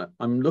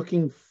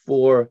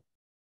for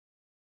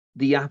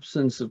the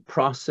absence of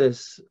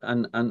process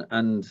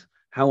and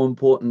how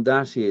important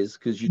that is,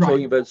 because you're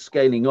talking about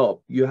scaling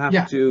up. You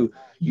have to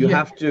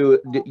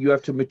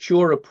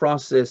mature a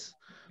process,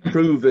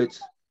 prove it,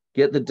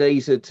 get the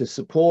data to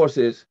support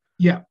it.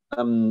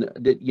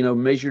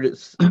 Measure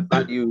its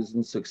values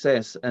and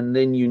success, and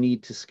then you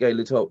need to scale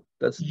it up.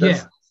 That's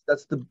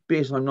the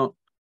bit I'm not.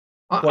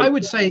 I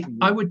would say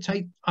I would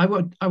take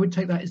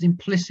that as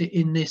implicit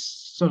in this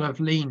sort of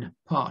lean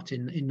part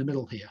in the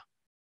middle here.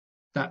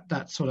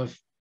 That sort of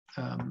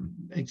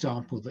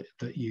example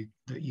that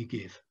you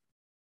give.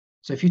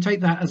 So if you take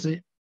that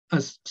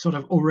as sort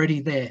of already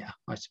there,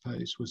 I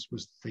suppose was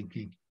the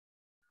thinking.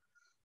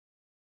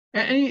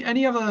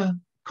 Any other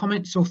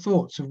comments or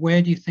thoughts of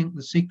where do you think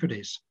the secret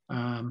is?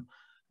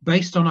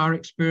 Based on our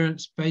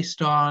experience,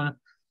 based on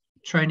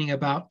training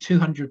about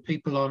 200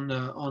 people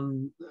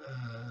on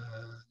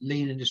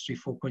Lean Industry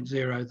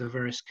 4.0, the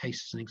various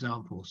cases and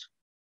examples.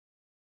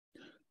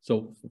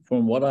 So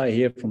from what I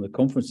hear from the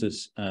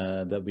conferences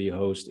that we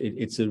host,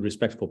 it's a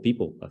respect for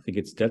people. I think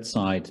it's that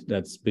side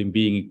that's been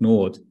being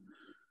ignored.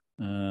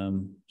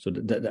 So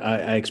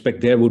I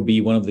expect there would be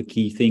one of the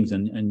key things,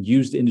 and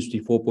use the Industry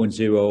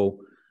 4.0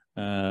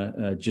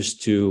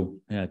 just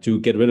to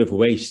get rid of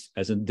waste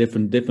as a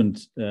different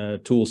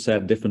tool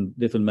set, different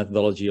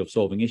methodology of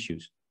solving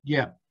issues.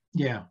 Yeah,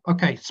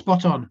 okay,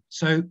 spot on.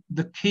 So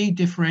the key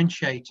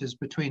differentiators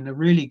between the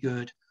really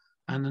good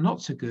and the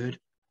not so good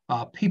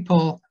are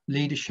people,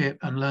 leadership,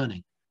 and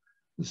learning.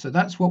 So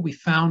that's what we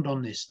found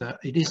on this, that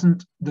it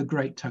isn't the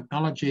great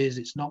technologies,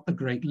 it's not the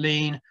great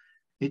lean,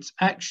 it's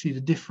actually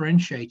the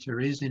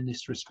differentiator is in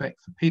this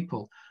respect for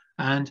people,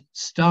 and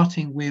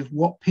starting with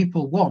what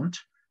people want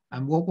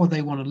and what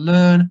they want to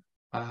learn,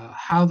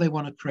 how they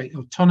want to create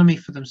autonomy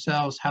for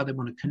themselves, how they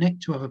want to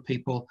connect to other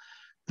people,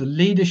 the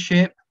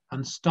leadership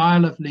and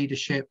style of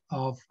leadership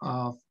of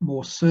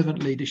more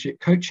servant leadership,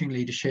 coaching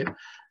leadership,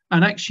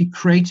 and actually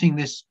creating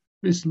this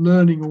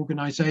learning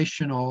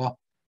organization, or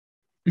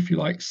if you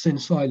like,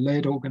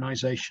 sensei-led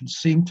organization,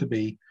 seem to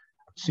be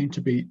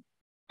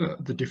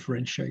the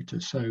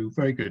differentiator. So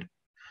very good.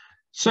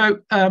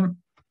 So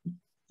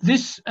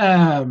this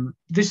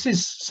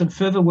is some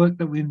further work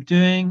that we've been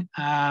doing.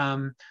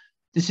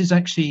 This is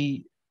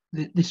actually,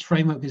 this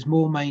framework is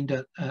more aimed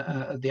at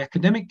the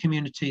academic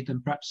community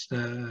than perhaps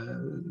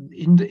the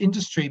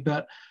industry,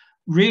 but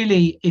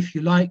really, if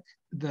you like,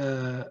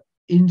 the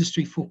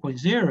Industry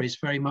 4.0 is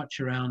very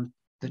much around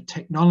the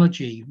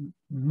technology,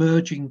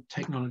 merging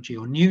technology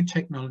or new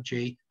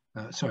technology,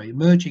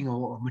 emerging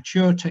or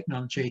mature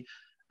technology,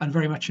 and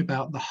very much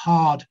about the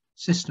hard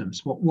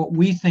systems. What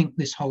we think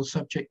this whole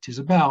subject is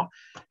about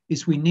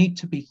is we need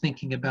to be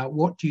thinking about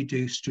what do you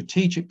do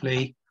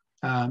strategically.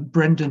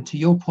 Brendan, to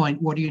your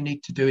point, what do you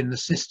need to do in the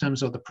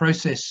systems or the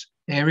process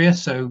area?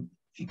 So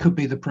it could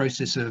be the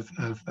process of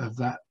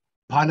that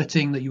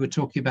piloting that you were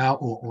talking about,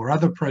 or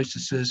other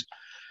processes.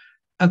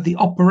 At the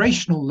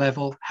operational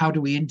level, how do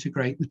we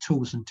integrate the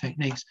tools and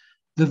techniques?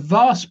 The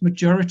vast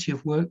majority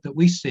of work that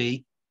we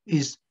see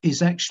is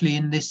actually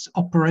in this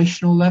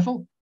operational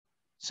level.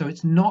 So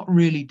it's not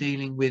really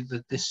dealing with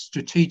this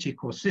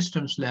strategic or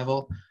systems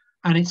level,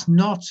 and it's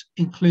not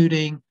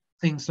including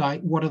things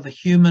like what are the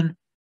human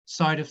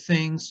side of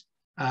things,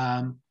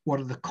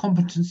 what are the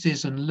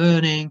competencies and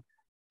learning,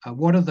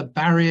 what are the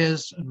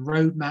barriers and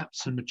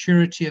roadmaps and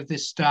maturity of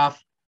this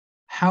stuff,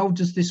 how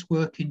does this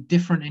work in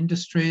different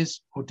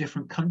industries or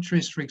different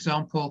countries, for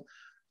example?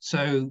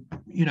 So,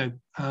 you know,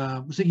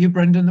 was it you,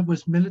 Brendan, that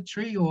was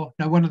military, or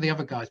no, one of the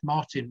other guys,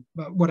 Martin,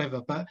 but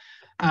whatever. But,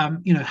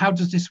 you know, how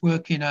does this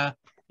work in a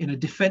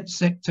defense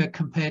sector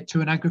compared to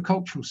an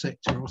agricultural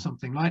sector or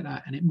something like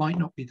that? And it might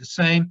not be the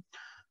same.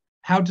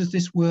 How does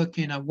this work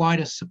in a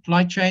wider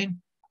supply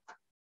chain?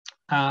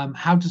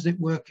 How does it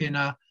work in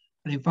an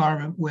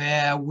environment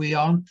where we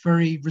aren't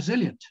very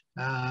resilient?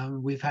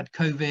 We've had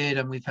COVID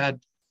and we've had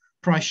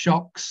price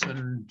shocks,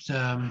 and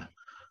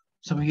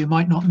some of you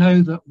might not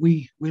know that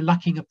we're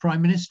lacking a prime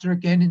minister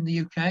again in the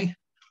UK.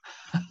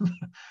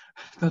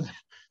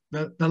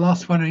 the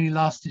last one only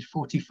lasted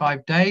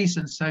 45 days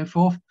and so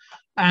forth.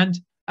 And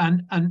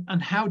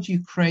how do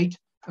you create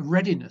a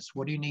readiness?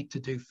 What do you need to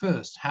do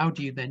first? How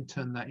do you then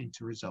turn that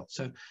into results?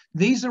 So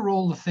these are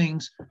all the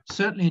things,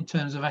 certainly in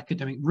terms of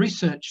academic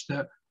research,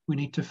 that we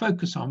need to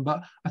focus on.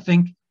 But I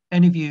think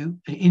any of you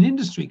in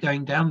industry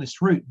going down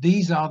this route,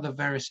 these are the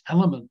various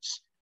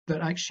elements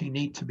that actually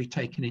need to be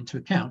taken into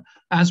account,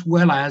 as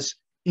well as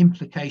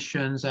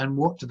implications and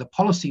what do the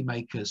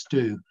policymakers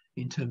do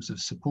in terms of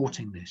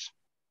supporting this.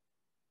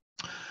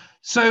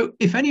 So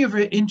if any of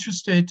you are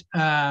interested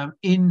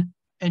in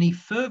any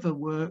further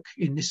work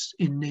in this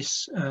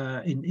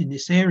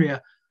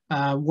area,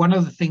 one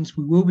of the things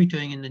we will be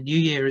doing in the new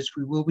year is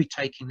we will be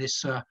taking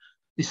this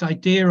this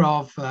idea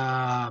of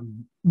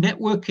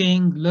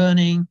networking,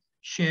 learning,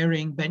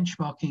 sharing,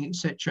 benchmarking,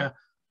 etc.,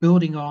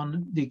 building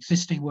on the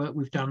existing work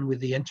we've done with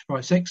the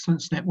Enterprise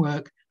Excellence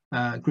Network,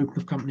 a group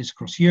of companies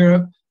across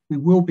Europe. We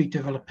will be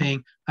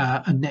developing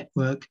a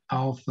network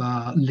of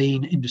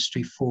Lean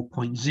Industry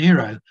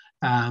 4.0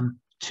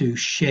 to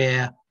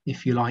share,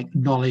 if you like,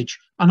 knowledge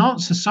and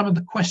answer some of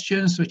the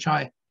questions which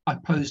I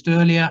posed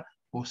earlier,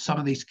 or some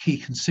of these key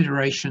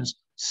considerations,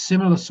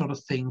 similar sort of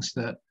things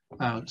that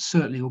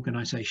certainly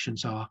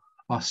organizations are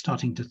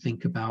starting to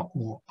think about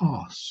or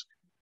ask.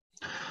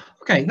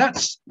 Okay,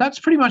 that's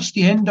pretty much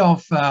the end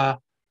of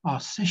our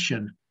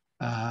session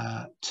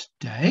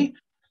today.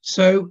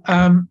 So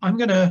I'm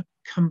going to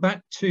come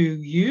back to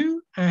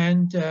you,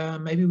 and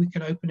maybe we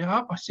can open it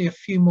up. I see a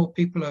few more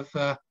people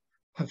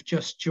have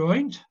just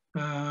joined.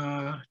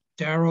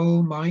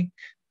 Daryl, Mike,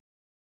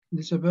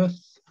 Elizabeth,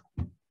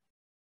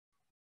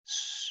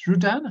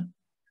 Srudan,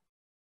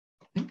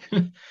 I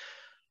think.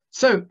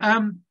 So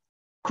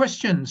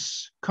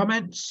questions,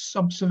 comments,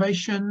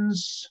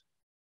 observations?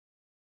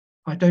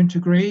 I don't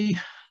agree.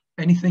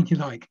 Anything you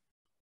like.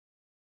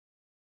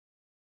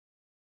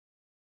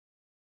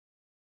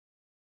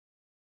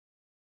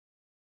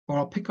 Or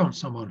I'll pick on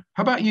someone.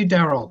 How about you,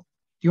 Daryl? Do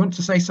you want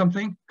to say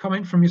something?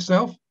 Comment from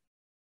yourself?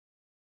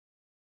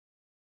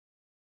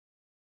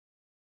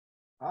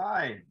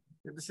 Hi,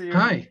 good to see you.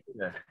 Hi.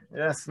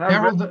 Yes, no,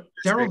 Daryl,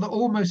 the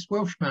almost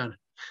Welshman.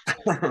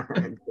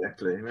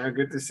 Exactly. No,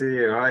 good to see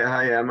you.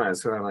 Hi, Emma,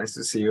 as well. Nice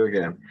to see you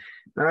again.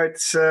 No, it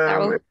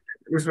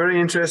was very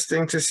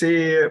interesting to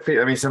see.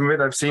 I mean, some of it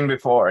I've seen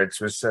before. It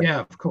was yeah,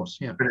 of course,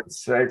 yeah. But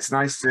it's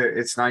nice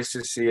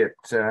to see it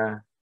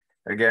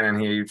again and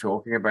hear you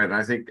talking about it.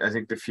 And I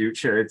think the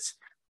future. It's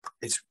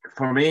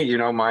for me. You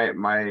know, my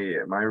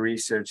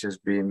research has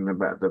been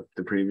about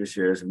the previous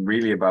years,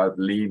 really about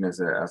Lean as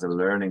a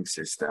learning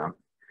system.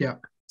 Yeah.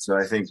 So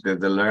I think that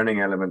the learning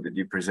element that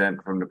you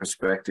present from the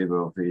perspective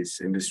of these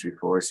Industry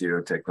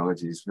 4.0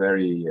 technology is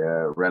very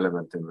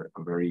relevant and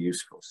very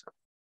useful. So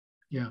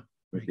yeah,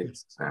 very good.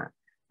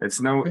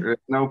 It's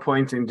no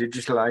point in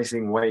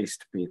digitalizing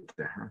waste,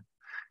 Peter.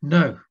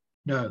 No,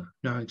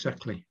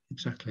 exactly.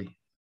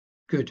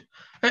 Good.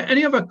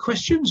 Any other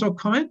questions or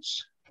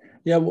comments?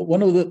 Yeah,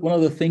 one of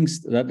the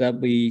things that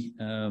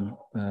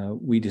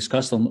we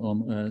discussed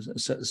on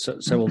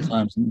several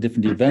times in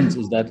different events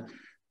is that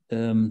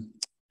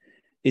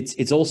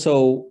it's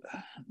also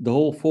the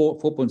whole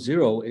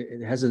 4.0.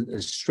 It has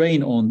a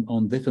strain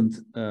on different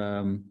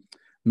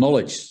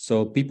knowledge.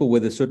 So people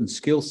with a certain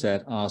skill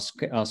set are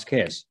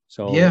scarce.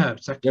 So yeah,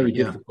 exactly. Very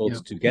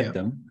difficult to get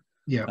them.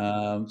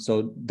 Yeah.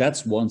 So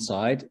that's one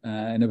side,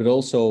 and but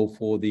also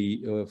for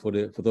the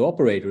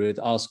operator, it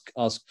asks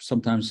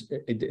sometimes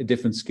a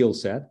different skill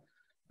set.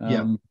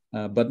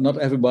 But not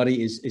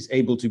everybody is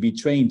able to be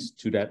trained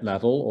to that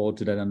level or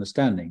to that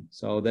understanding.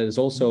 So there is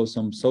also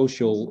some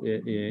social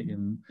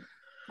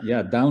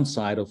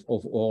downside of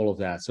all of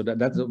that. So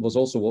that was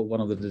also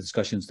one of the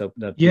discussions that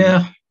we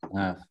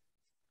have.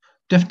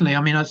 Definitely.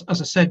 I mean, as I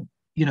said,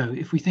 you know,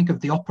 if we think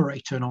of the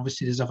operator, and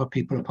obviously there's other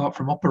people apart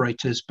from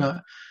operators, but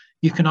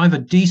you can either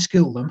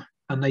de-skill them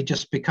and they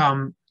just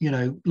become, you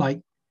know,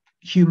 like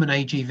human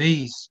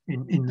AGVs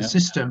in the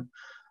system,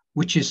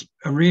 which is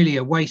really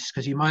a waste,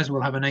 because you might as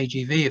well have an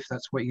AGV if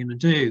that's what you're going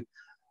to do.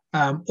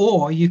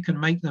 Or you can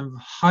make them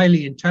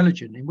highly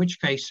intelligent, in which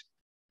case,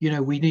 you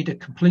know, we need a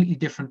completely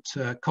different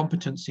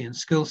competency and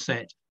skill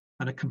set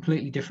and a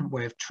completely different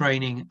way of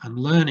training and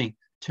learning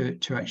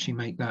to actually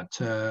make that,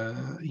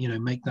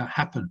 make that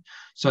happen.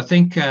 So I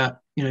think,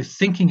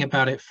 thinking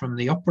about it from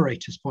the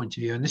operator's point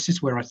of view, and this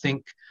is where I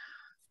think,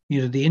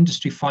 you know, the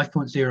Industry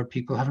 5.0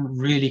 people haven't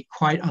really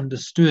quite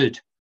understood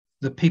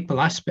the people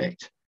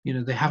aspect. You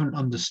know, they haven't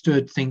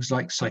understood things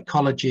like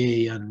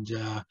psychology and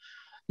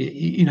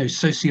you know,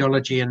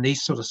 sociology and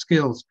these sort of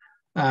skills.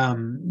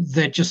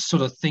 They're just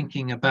sort of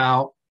thinking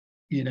about,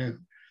 you know,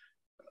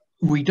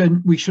 we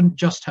shouldn't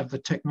just have the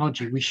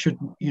technology. We should,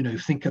 you know,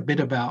 think a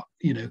bit about,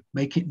 you know,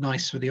 make it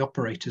nice for the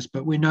operators,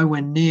 but we're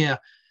nowhere near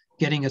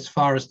getting as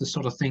far as the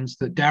sort of things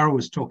that Darryl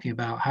was talking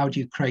about. How do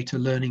you create a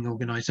learning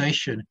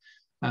organization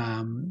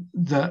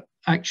that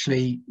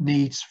actually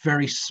needs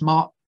very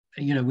smart,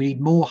 you know, we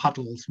need more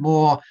huddles,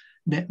 more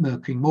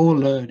networking, more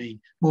learning,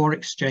 more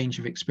exchange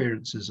of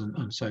experiences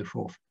and so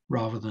forth,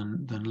 rather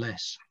than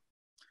less.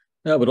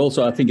 Yeah, but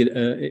also I think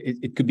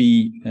it could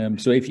be,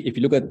 so if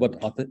you look at what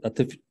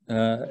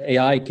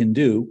AI can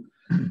do,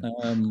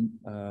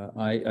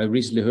 I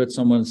recently heard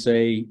someone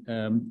say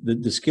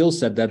the skill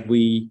set that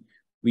we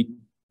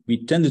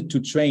tended to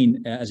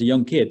train as a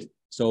young kid,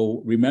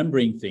 so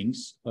remembering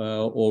things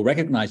or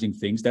recognizing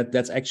things,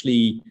 that's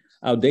actually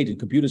outdated.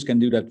 Computers can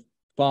do that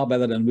far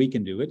better than we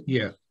can do it.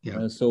 Yeah.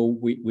 So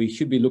we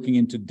should be looking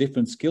into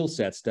different skill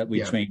sets that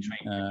we train.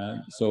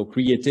 So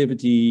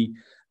creativity,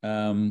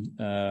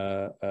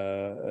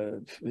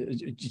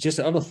 just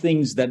other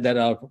things that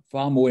are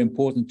far more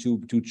important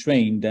to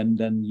train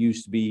than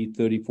used to be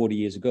 30-40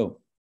 years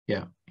ago.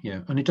 Yeah,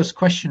 and it does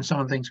question some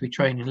of the things we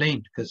train in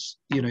Lean, because,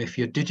 you know, if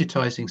you're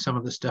digitizing some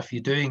of the stuff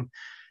you're doing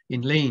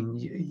in Lean,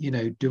 you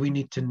know, do we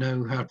need to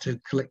know how to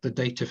collect the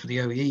data for the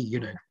OEE? You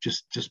know,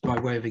 just by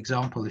way of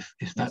example,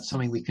 if that's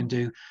something we can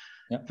do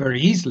very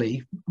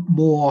easily,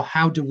 more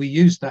how do we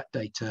use that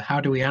data?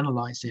 How do we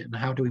analyze it, and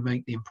how do we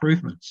make the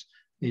improvements?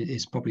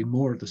 Is probably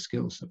more of the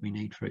skills that we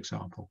need, for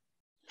example.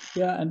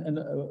 Yeah, and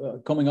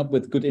coming up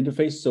with good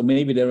interface. So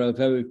maybe there are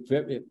very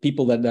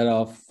people that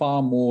are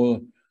far more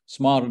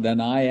smarter than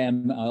I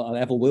am,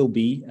 ever will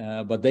be,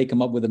 but they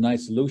come up with the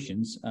nice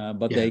solutions.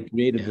 But they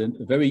created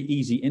a very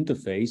easy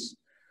interface.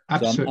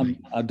 Absolutely. So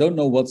I don't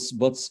know what's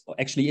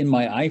actually in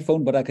my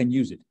iPhone, but I can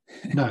use it.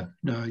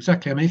 No,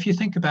 exactly. I mean, if you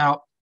think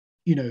about,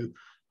 you know,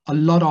 a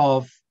lot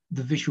of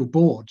the visual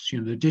boards,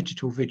 you know, the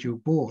digital visual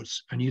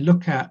boards, and you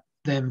look at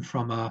them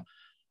from a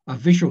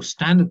visual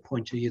standard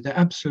point of view, they're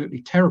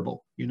absolutely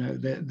terrible. You know,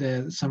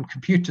 there's some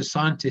computer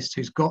scientist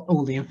who's got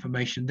all the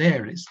information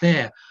there, and it's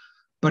there,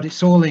 but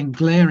it's all in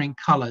glaring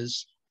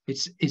colors.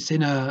 It's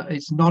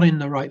not in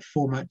the right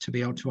format to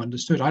be able to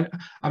understood. I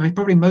mean,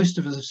 probably most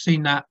of us have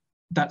seen that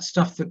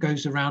stuff that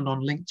goes around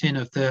on LinkedIn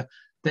of the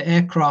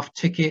aircraft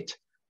ticket,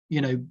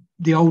 you know,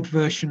 the old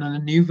version and the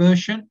new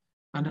version,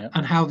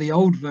 and how the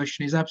old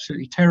version is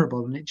absolutely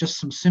terrible, and it just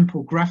some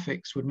simple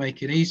graphics would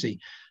make it easy.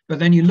 But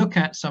then you look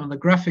at some of the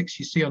graphics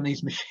you see on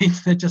these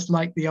machines, they're just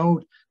like the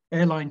old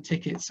airline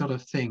ticket sort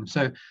of thing.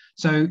 So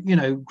you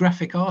know,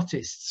 graphic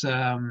artists,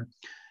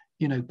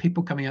 you know,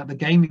 people coming out of the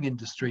gaming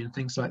industry and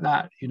things like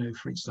that, you know,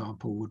 for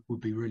example,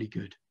 would be really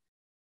good.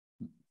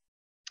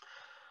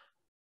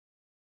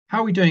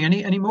 How are we doing?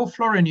 Any more,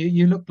 Florian?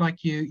 You look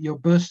like you're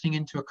bursting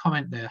into a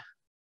comment there.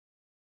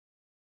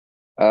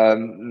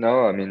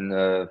 No, I mean,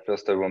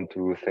 first I want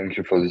to thank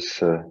you for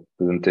this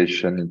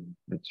presentation.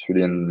 It's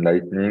really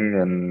enlightening,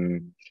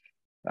 and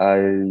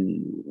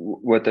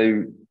what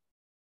I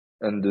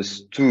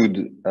understood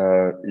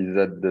is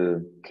that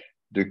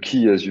the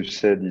key, as you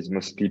said, is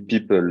mostly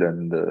people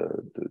and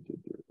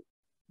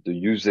the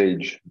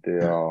usage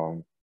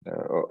of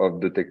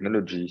the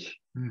technology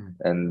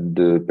and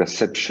the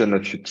perception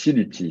of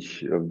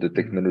utility of the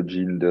technology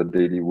in their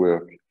daily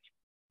work.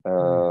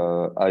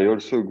 I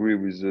also agree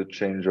with the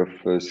change of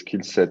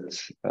skill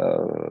sets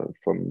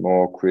from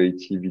more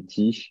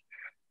creativity,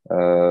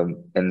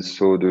 and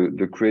so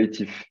the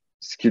creative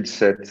skill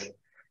set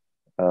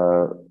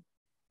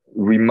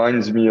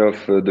reminds me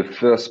of the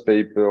first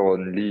paper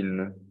on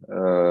Lean,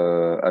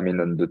 I mean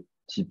on the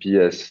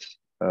TPS,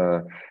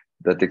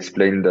 that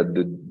explained that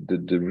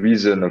the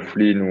reason of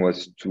Lean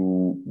was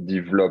to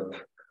develop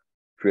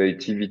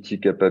creativity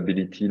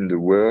capability in the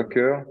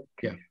worker.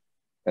 Yeah.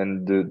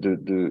 And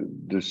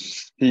the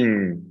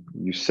thing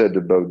you said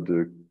about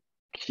the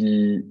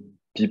key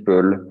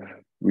people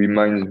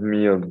reminds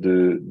me of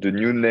the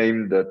new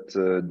name that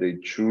they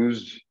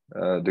choose,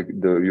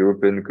 the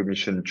European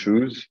Commission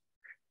choose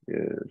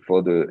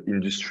for the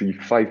Industry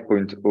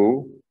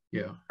 5.0.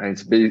 Yeah. And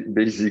it's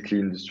basically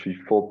Industry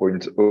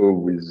 4.0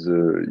 with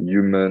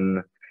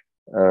human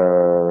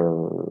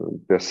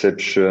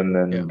perception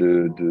and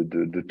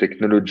the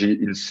technology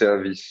in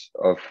service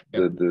of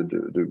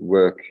the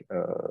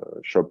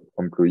workshop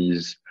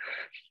employees.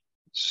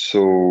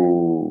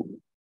 So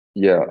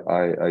yeah,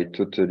 I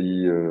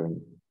totally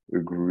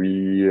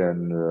agree,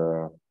 and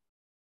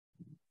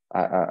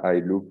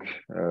I look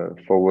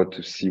forward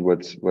to see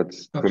what's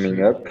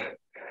coming up.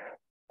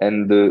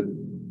 And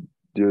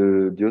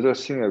the other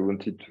thing I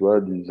wanted to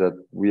add is that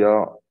we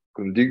are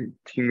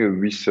conducting a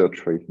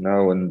research right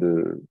now on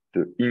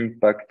the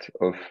impact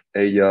of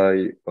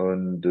AI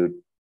on the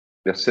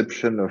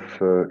perception of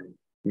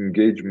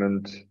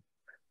engagement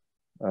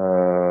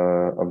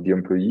of the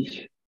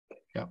employee.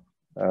 Yeah.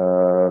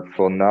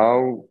 For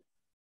now,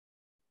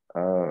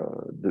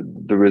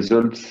 the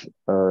results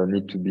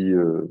need to be.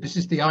 This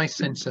is the eye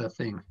sensor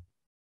thing.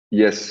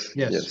 Yes.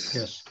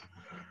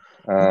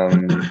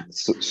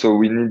 So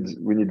we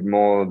need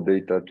more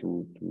data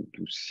to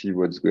see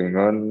what's going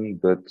on,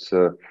 but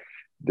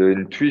the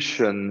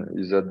intuition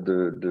is that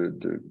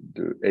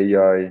the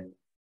AI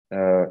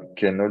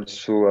can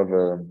also have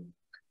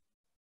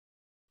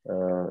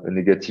a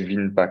negative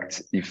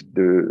impact if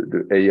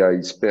the AI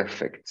is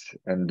perfect,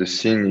 and the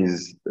thing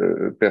is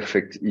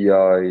perfect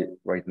AI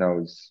right now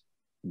is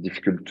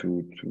difficult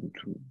to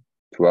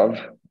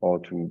have or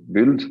to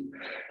build.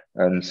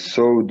 And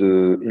so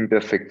the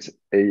imperfect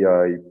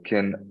AI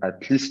can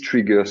at least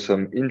trigger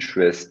some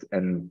interest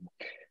and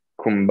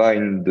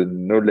combine the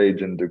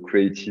knowledge and the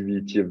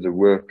creativity of the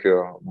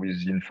worker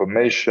with the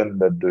information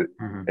that the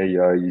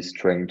AI is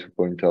trying to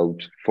point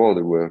out for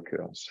the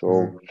worker.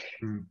 So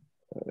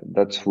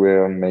that's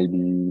where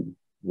maybe,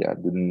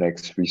 the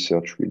next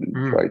research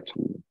will try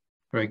to.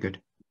 Very good.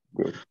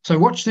 So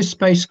watch this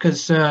space,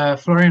 because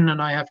Florian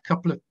and I have a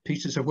couple of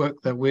pieces of work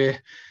that we're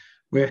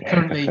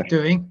currently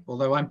doing,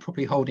 although I'm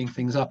probably holding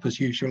things up as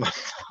usual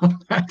on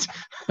that.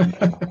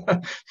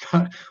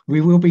 But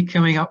we will be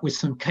coming up with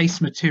some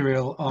case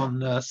material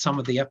on some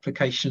of the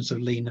applications of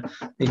Lean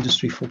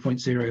Industry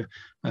 4.0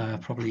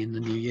 probably in the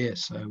new year.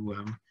 So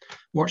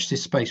watch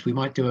this space. We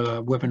might do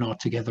a webinar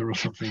together or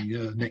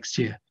something next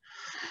year.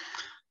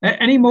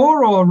 Any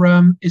more,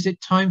 or is it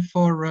time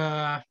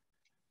for...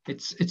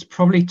 It's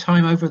probably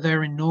time over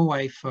there in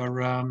Norway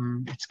for...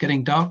 it's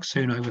getting dark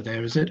soon over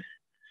there, is it?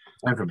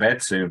 Time for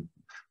bed soon.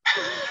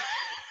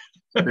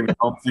 It's been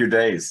a few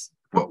days.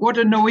 What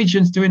do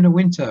Norwegians do in the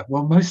winter?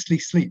 Well, mostly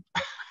sleep.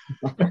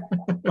 Well,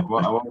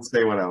 I won't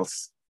say what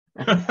else.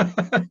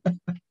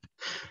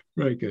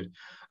 Very good.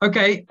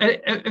 Okay,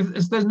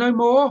 if there's no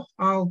more,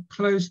 I'll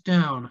close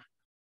down.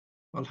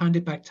 I'll hand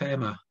it back to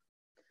Emma.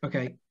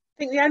 Okay. I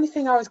think the only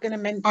thing I was going to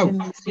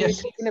mention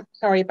is you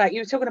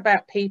were talking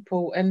about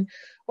people, and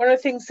one of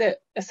the things that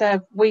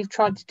we've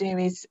tried to do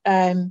is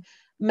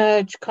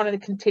merge kind of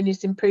the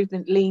continuous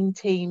improvement Lean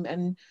team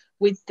and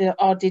with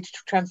our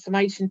digital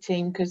transformation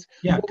team, because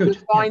what we're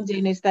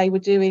finding is they were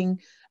doing,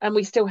 and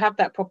we still have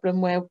that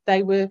problem where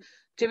they were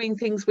doing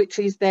things which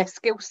is their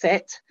skill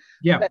set,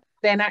 but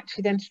then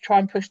to try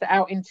and push that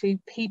out into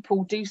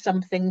people do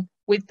something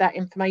with that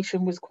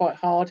information was quite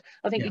hard.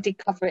 I think you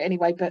did cover it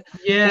anyway, but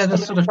the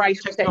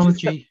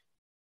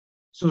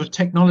sort of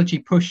technology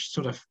push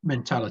sort of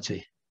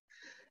mentality.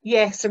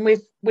 Yes, and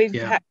we've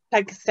had to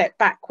take a step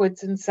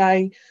backwards and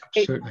say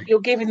you're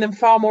giving them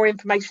far more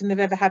information than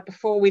they've ever had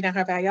before. We now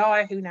have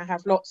AI, who now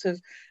have lots of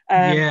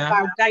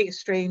cloud data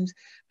streams,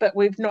 but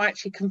we've not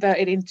actually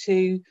converted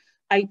into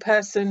a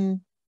person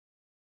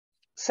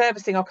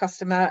servicing our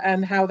customer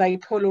and how they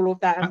pull all of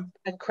that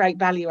and create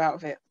value out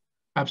of it.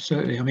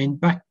 Absolutely. I mean,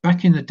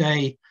 back in the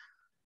day,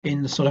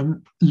 in the sort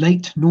of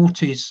late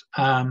noughties,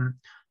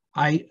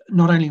 I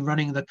not only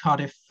running the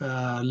Cardiff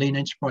Lean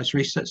Enterprise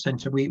Research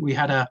Centre, we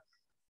had a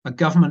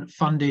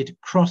government-funded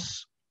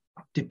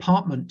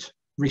cross-department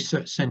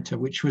research centre,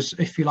 which was,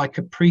 if you like,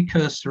 a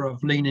precursor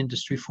of Lean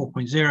Industry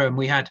 4.0. And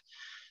we had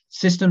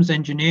systems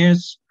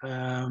engineers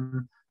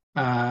who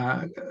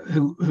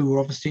were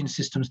obviously in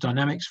systems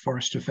dynamics,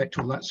 forest effect,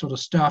 all that sort of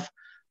stuff.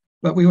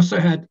 But we also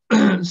had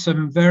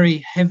some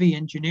very heavy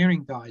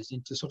engineering guys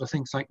into sort of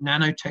things like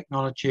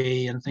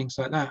nanotechnology and things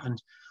like that.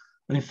 And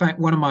in fact,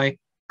 one of my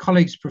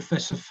colleagues,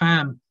 Professor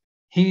Pham,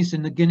 he's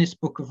in the Guinness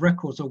Book of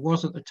Records, or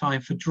was at the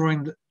time, for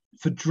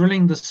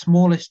drilling the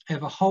smallest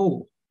ever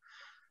hole,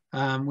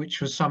 which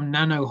was some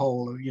nano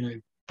hole,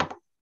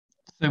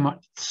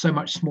 so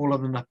much smaller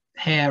than a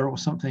hair or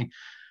something.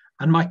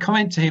 And my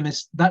comment to him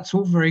is, that's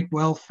all very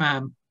well,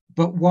 Pham,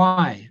 but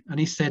why? And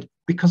he said,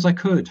 because I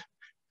could.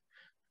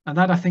 And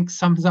that, I think,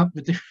 sums up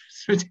the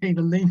difference between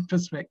a lean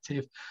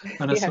perspective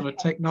and a sort of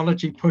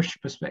technology push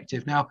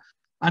perspective. Now,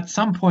 at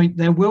some point,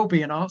 there will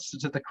be an answer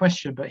to the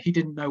question, but he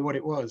didn't know what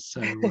it was.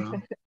 So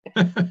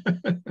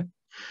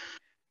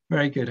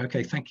very good.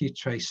 Okay, thank you,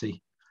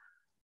 Tracy.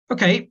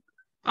 Okay,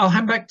 I'll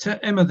hand back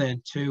to Emma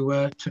then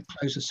to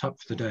close us up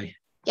for the day.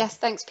 Yes,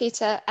 thanks,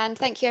 Peter. And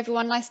thank you,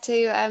 everyone. Nice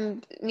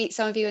to meet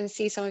some of you and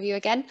see some of you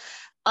again.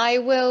 I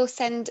will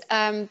send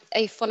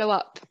a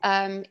follow-up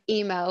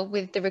email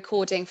with the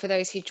recording for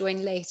those who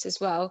joined late as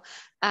well.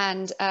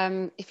 And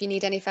if you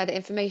need any further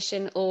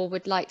information or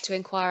would like to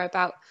inquire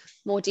about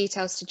more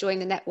details to join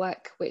the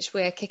network, which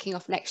we're kicking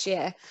off next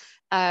year,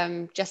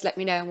 just let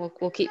me know and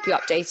we'll keep you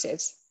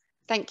updated.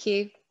 Thank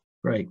you.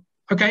 Great.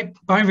 Okay.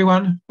 Bye,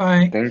 everyone.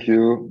 Bye. Thank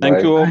you.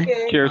 Thank you all. Thank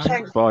you. Cheers.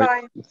 Thanks. Bye.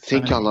 Bye.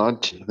 Thank you a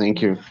lot.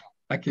 Thank you.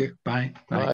 Thank you. Bye. Bye.